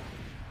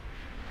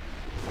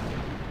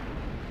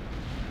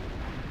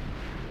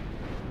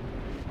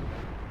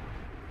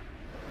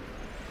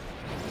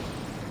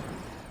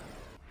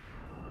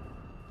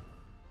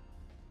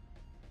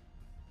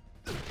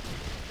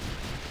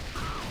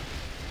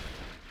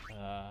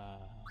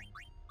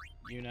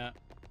 Yuna,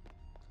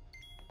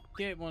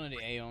 get one of the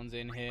Aeons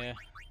in here.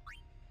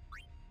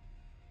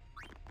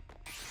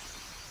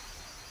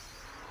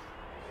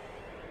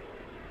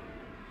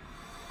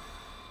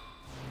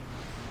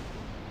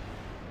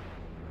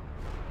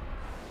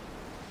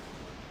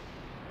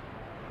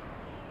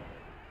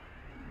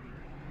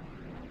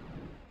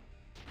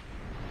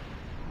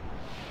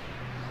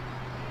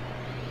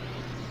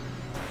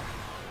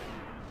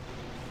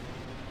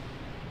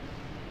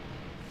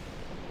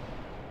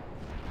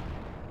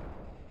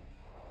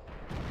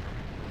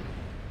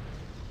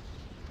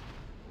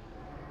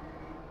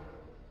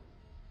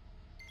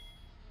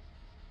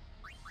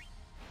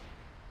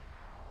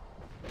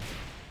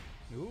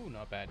 Ooh,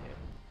 not bad hit.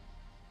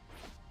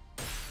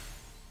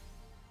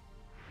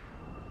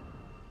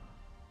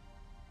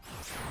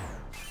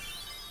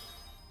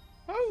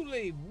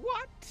 Holy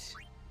what?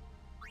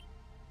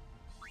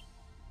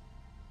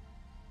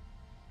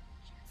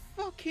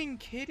 Fucking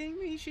kidding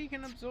me? She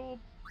can absorb.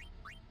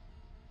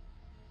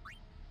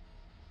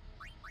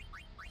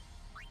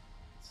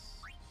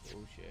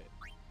 Bullshit.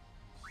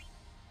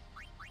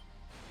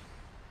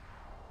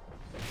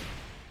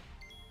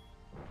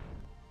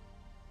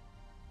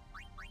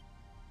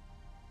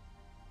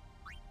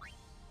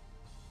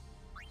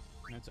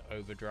 That's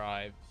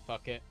overdrive.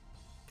 Fuck it.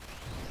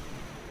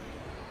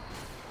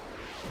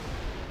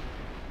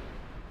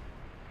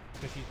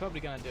 Because she's probably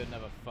gonna do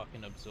another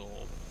fucking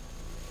absorb.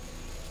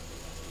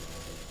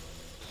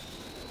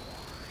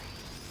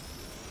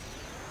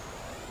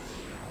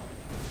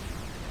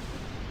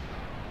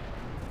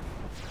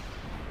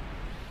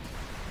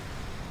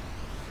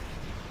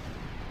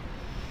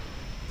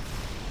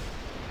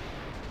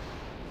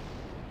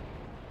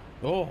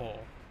 Oh,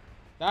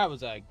 that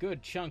was a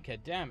good chunk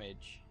of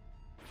damage.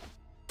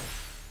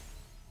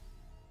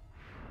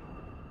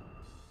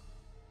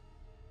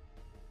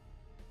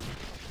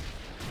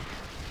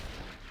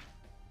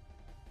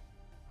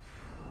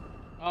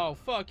 Oh,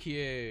 fuck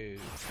you.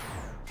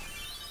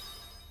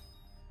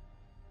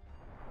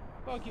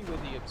 Fuck you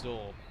with the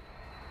absorb.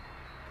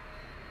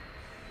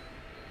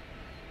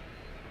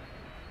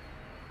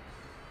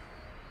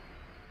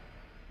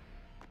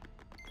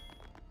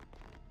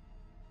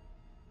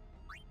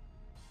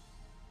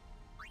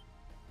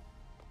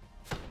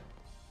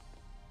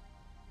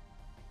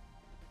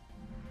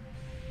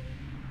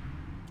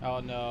 Oh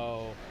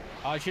no.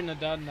 I shouldn't have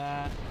done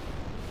that.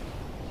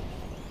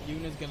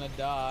 Yuna's gonna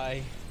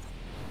die.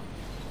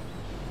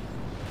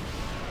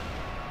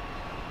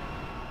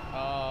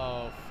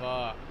 Oh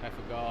fuck, I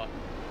forgot.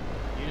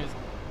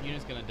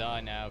 Yuna's gonna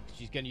die now because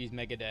she's gonna use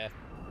Mega Death.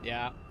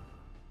 Yeah.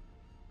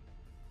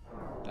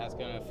 That's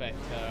gonna affect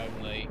her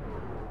only.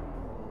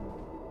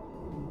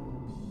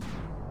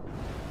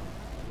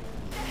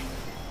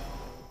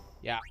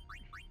 Yeah.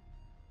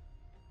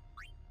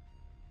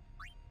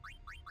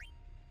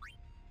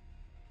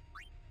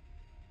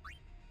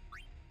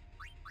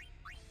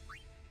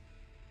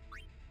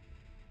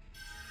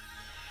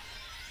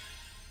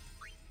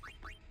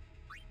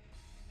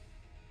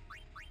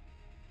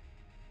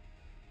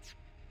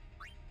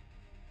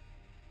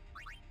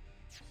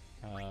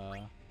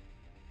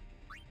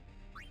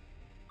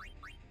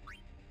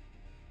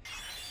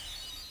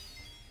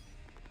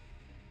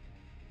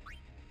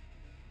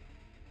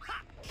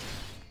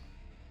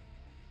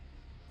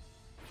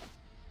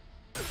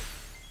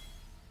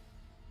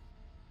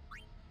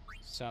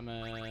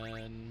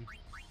 Summon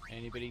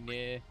anybody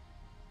near?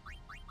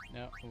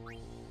 No.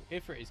 Ooh,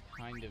 Ifrit is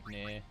kind of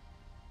near.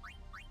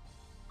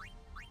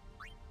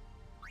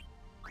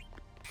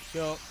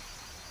 Sure.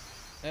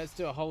 Let's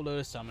do a whole load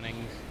of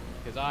summonings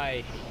because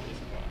I hate this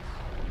boss.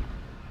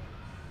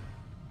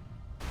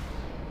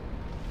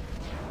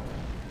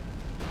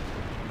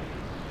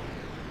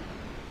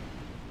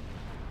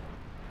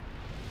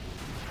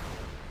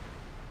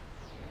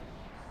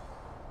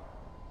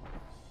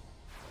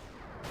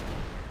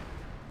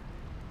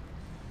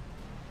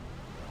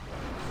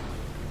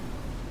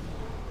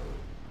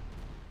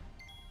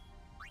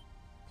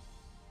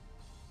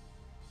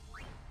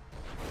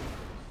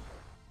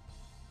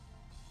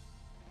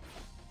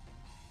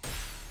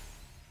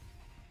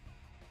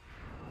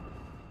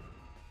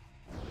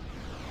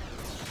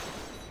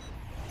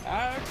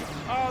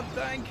 Oh,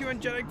 thank you,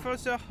 Angelic, for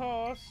the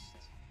host.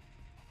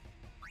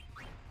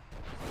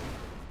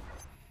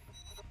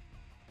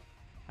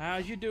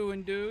 How's you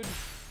doing, dude?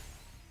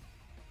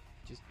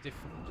 Just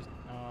different. Just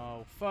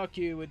oh, fuck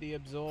you with the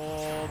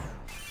absorb.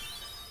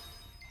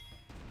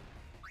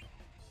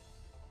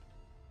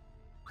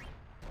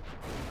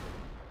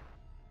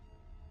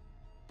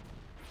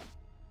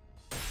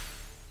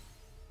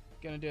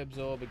 Gonna do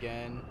absorb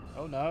again.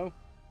 Oh no.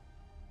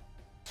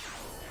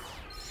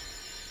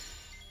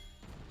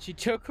 She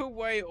took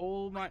away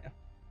all my...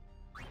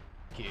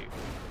 Cute.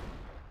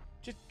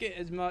 Just get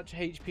as much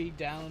HP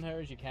down on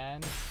her as you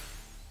can.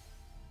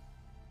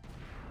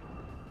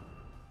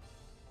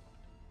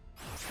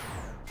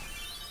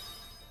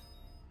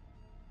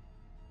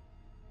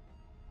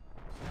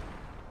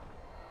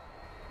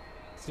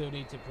 Still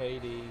need to play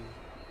these.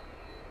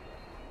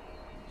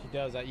 She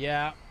does that.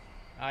 Yeah,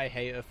 I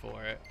hate her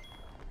for it.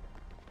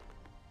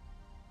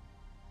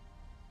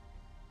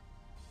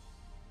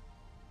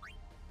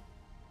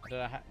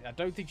 I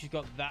don't think she's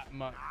got that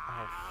much.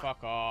 Oh,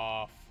 fuck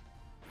off.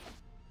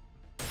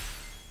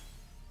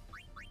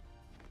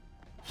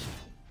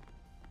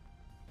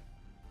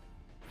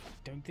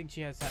 Don't think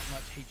she has that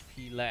much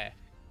HP left.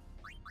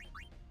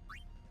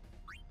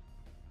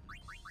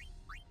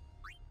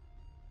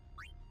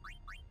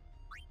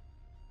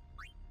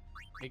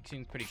 It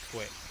seems pretty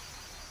quick.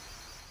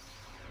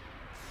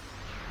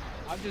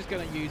 I'm just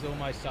gonna use all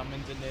my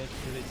summons in this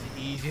because it's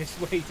the easiest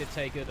way to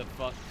take her the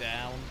fuck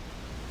down.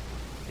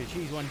 Because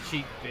she's one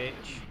cheap bitch.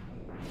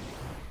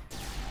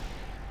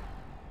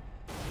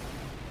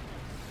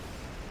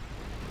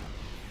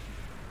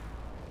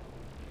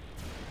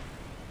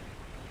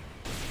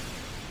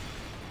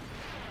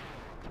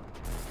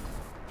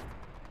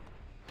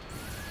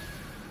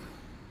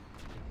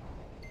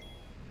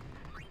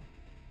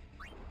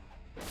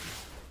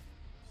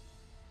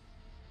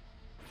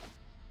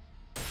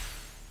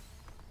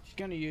 She's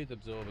gonna use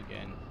absorb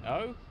again.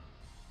 Oh?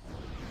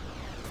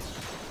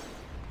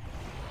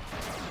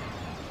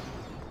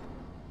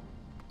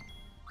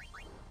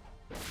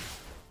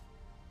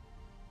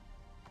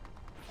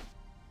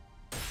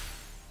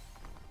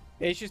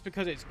 It's just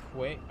because it's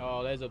quick.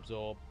 Oh, there's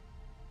absorb.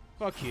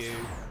 Fuck you.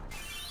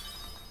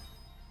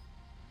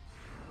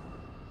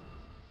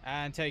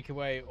 And take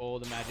away all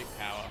the magic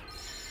power.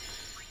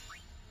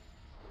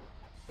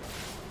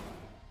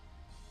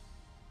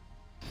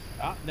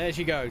 Ah, there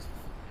she goes.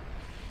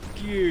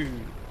 You.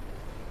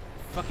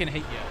 Fucking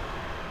hate you.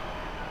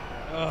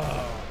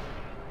 Oh.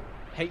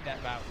 Hate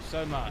that battle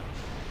so much.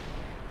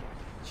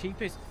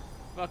 Cheapest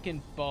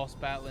fucking boss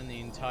battle in the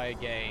entire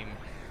game.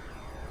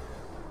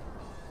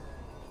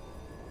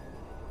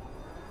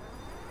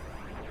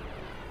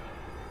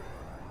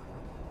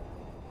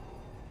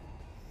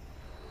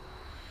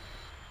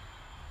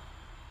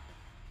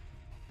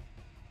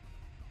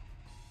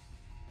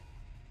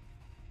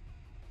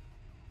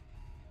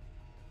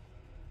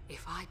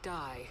 If I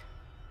die,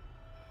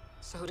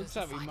 so does looks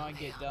like we might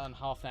get done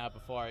half an hour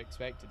before I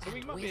expected, so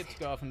we might be able to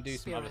go off and do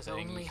some other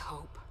things. Only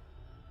hope.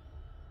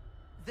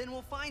 Then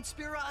we'll find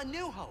Spira a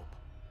new hope.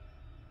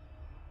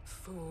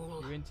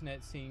 Fool. Your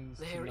internet seems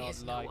there to not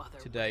is like no other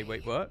today. way.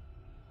 Wait, what?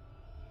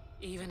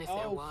 Even if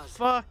there was.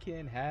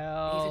 Fucking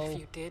hell. Even if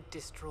you did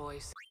destroy...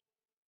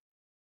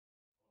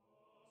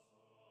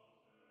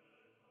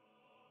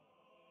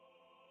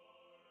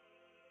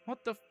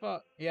 What the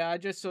fuck? Yeah, I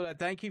just saw that.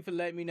 Thank you for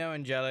letting me know,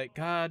 Angelic.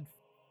 God,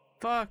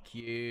 fuck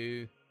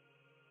you.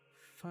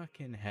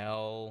 Fucking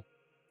hell.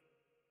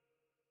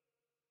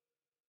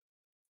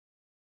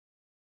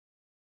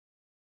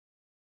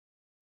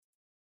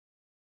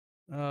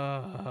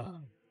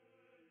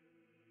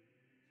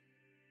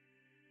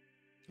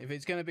 If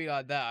it's gonna be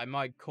like that, I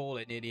might call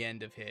it near the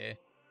end of here.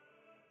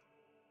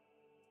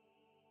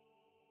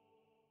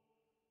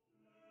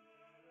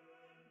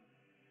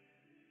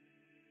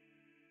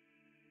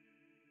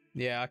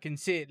 Yeah, I can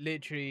see it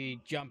literally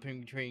jumping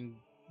between...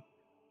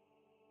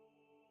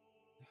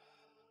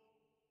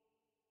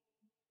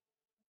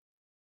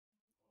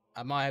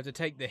 I might have to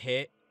take the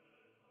hit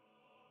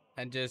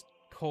and just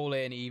call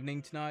it an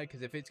evening tonight,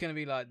 because if it's going to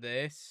be like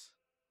this,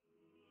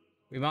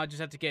 we might just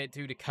have to get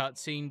through the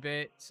cutscene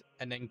bit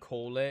and then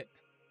call it.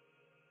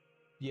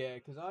 Yeah,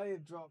 because I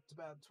have dropped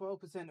about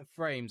 12% of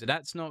frames, and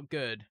that's not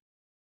good.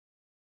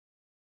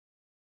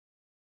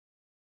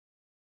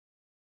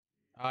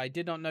 I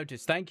did not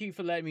notice. Thank you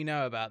for letting me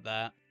know about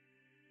that.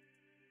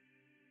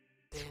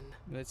 Then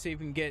let's see if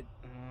we can get...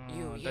 I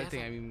don't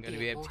think I'm even going to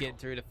be able to get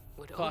through the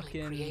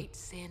fucking... Only create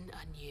sin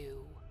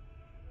anew.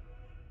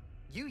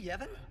 You,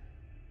 Yevon?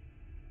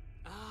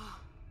 Ah,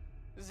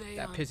 Zayon.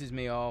 That pisses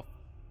me off.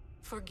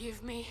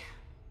 Forgive me.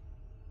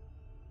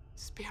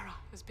 Spira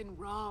has been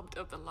robbed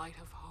of the light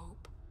of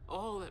hope.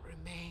 All that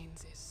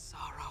remains is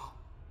sorrow.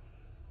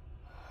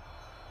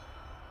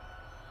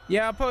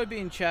 Yeah, I'll probably be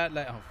in chat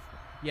later.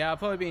 Yeah, I'll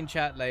probably be in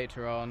chat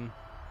later on.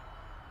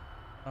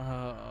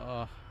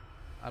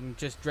 I'm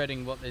just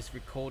dreading what this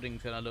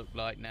recording's gonna look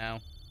like now.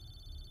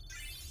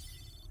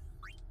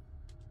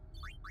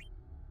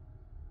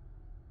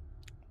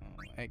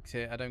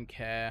 Exit, I don't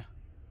care.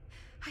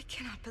 I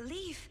cannot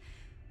believe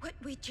what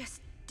we just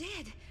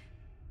did.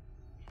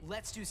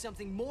 Let's do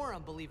something more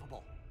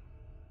unbelievable.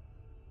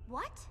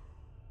 What?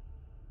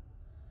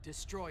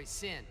 Destroy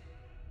Sin,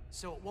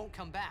 so it won't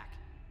come back.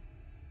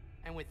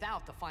 And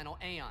without the final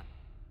Aeon.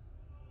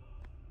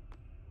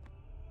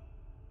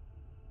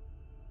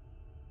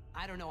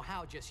 I don't know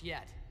how just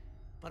yet,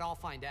 but I'll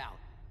find out.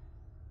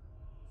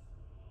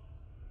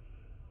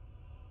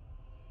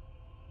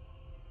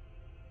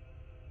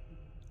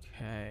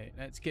 Okay,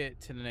 let's get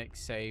to the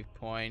next save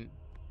point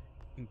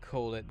and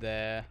call it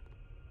there.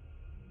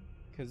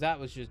 Because that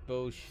was just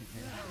bullshit.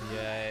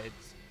 Yeah,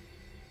 it's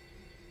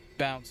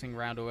bouncing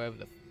around all over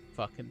the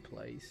fucking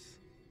place.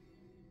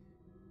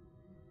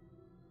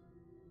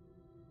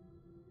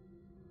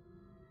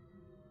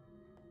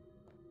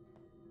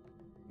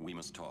 We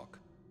must talk.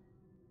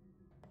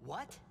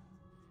 What?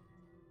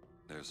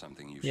 There's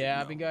something you should Yeah,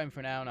 know. I've been going for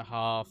an hour and a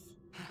half.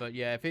 But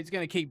yeah, if it's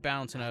going to keep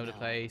bouncing over the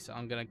place,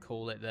 I'm going to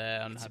call it there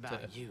and it's have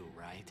about to you,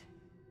 right?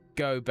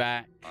 go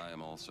back. I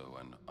am also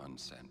an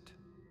unsent.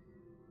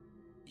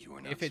 You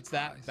are not If it's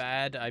surprised. that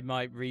bad, I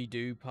might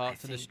redo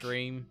parts of the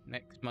stream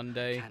next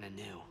Monday. Kinda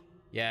new.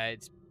 Yeah,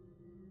 it's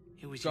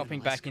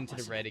dropping back into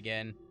the red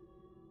again.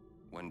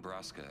 When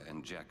Braska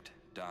and Jecht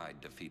died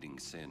defeating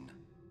Sin,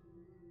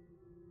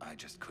 I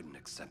just couldn't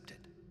accept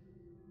it.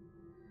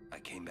 I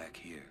came back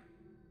here,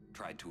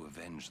 tried to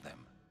avenge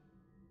them.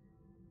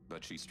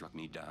 But she struck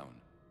me down.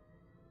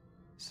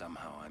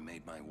 Somehow I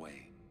made my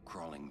way,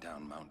 crawling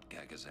down Mount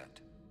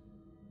Gagazet.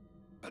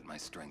 But my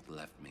strength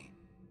left me,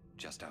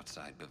 just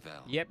outside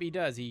Bevelle. Yep, he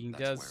does. He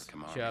That's does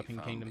where Kimahri show up in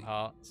found Kingdom me.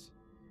 Hearts.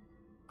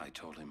 I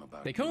told him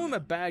about They call him Yuna a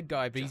bad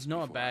guy, but he's just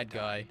not a before I bad guy.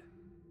 died.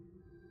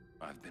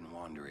 I've been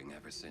wandering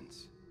ever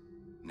since,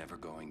 never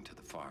going to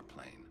the far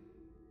plane.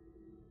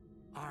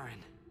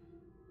 Auron.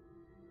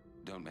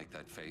 Don't make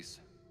that face.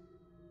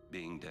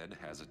 Being dead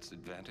has its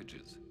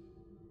advantages.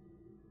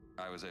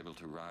 I was able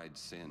to ride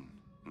Sin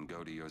and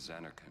go to your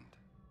Zanarkand.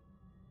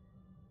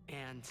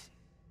 And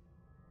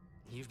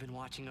you've been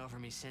watching over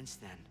me since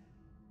then,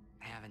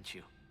 haven't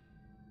you?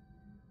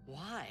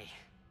 Why?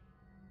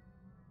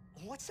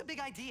 What's the big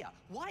idea?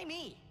 Why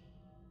me?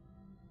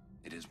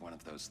 It is one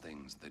of those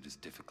things that is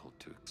difficult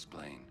to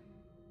explain.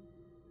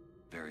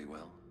 Very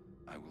well,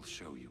 I will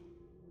show you.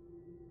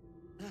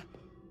 A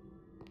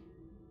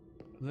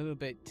little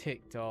bit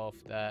ticked off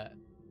that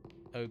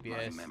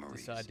OBS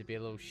decided to be a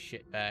little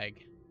shitbag.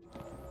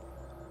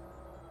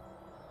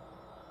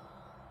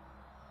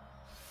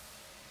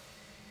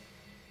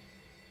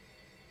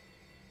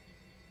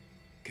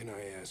 Can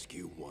I ask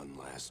you one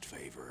last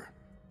favor?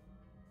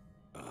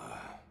 Nah,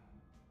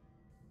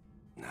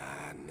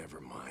 never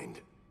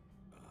mind.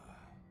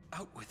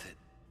 Out with it.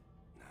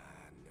 Nah,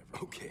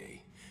 never.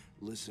 Okay,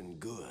 listen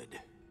good.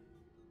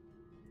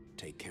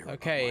 Take care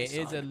Okay, of it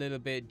is a little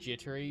bit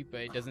jittery, but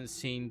it doesn't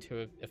seem to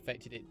have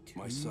affected it too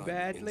my son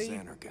badly.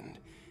 in Zanarkand.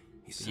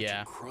 He's such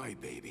Yeah. a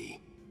crybaby.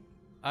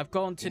 I've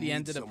gone to He the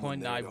end needs of the someone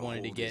point that there I to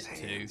wanted to hold get his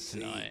to hand, see?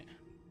 tonight.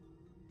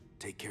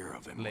 Take care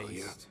of him, At will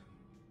ya? least.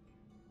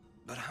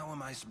 But how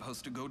am I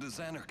supposed to go to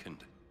Zanarkand?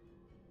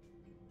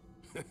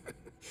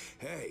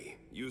 Hey,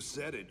 you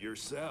said it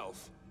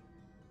yourself.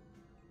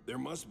 There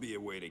must be a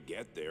way to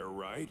get there,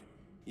 right?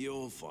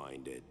 You'll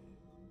find it.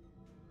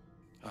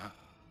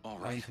 All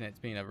The right. internet's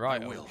been a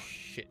right I will. old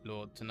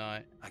shitlord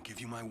tonight. I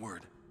give you my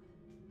word.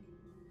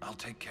 I'll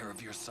take care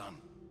of your son.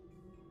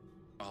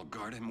 I'll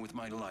guard him with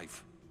my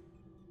life.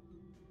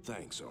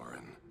 Thanks,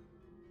 Orin.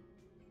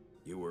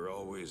 You were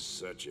always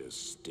such a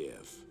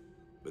stiff.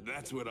 But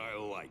that's what I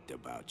liked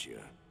about you.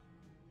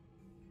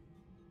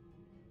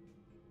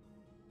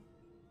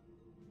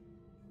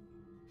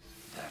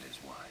 That is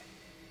why.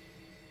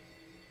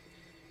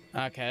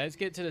 Okay, let's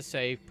get to the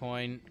save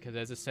point, because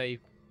there's a save...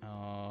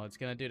 Oh, it's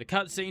going to do the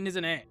cutscene,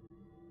 isn't it?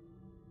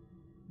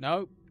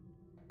 Nope.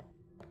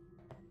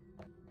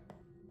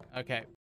 Okay.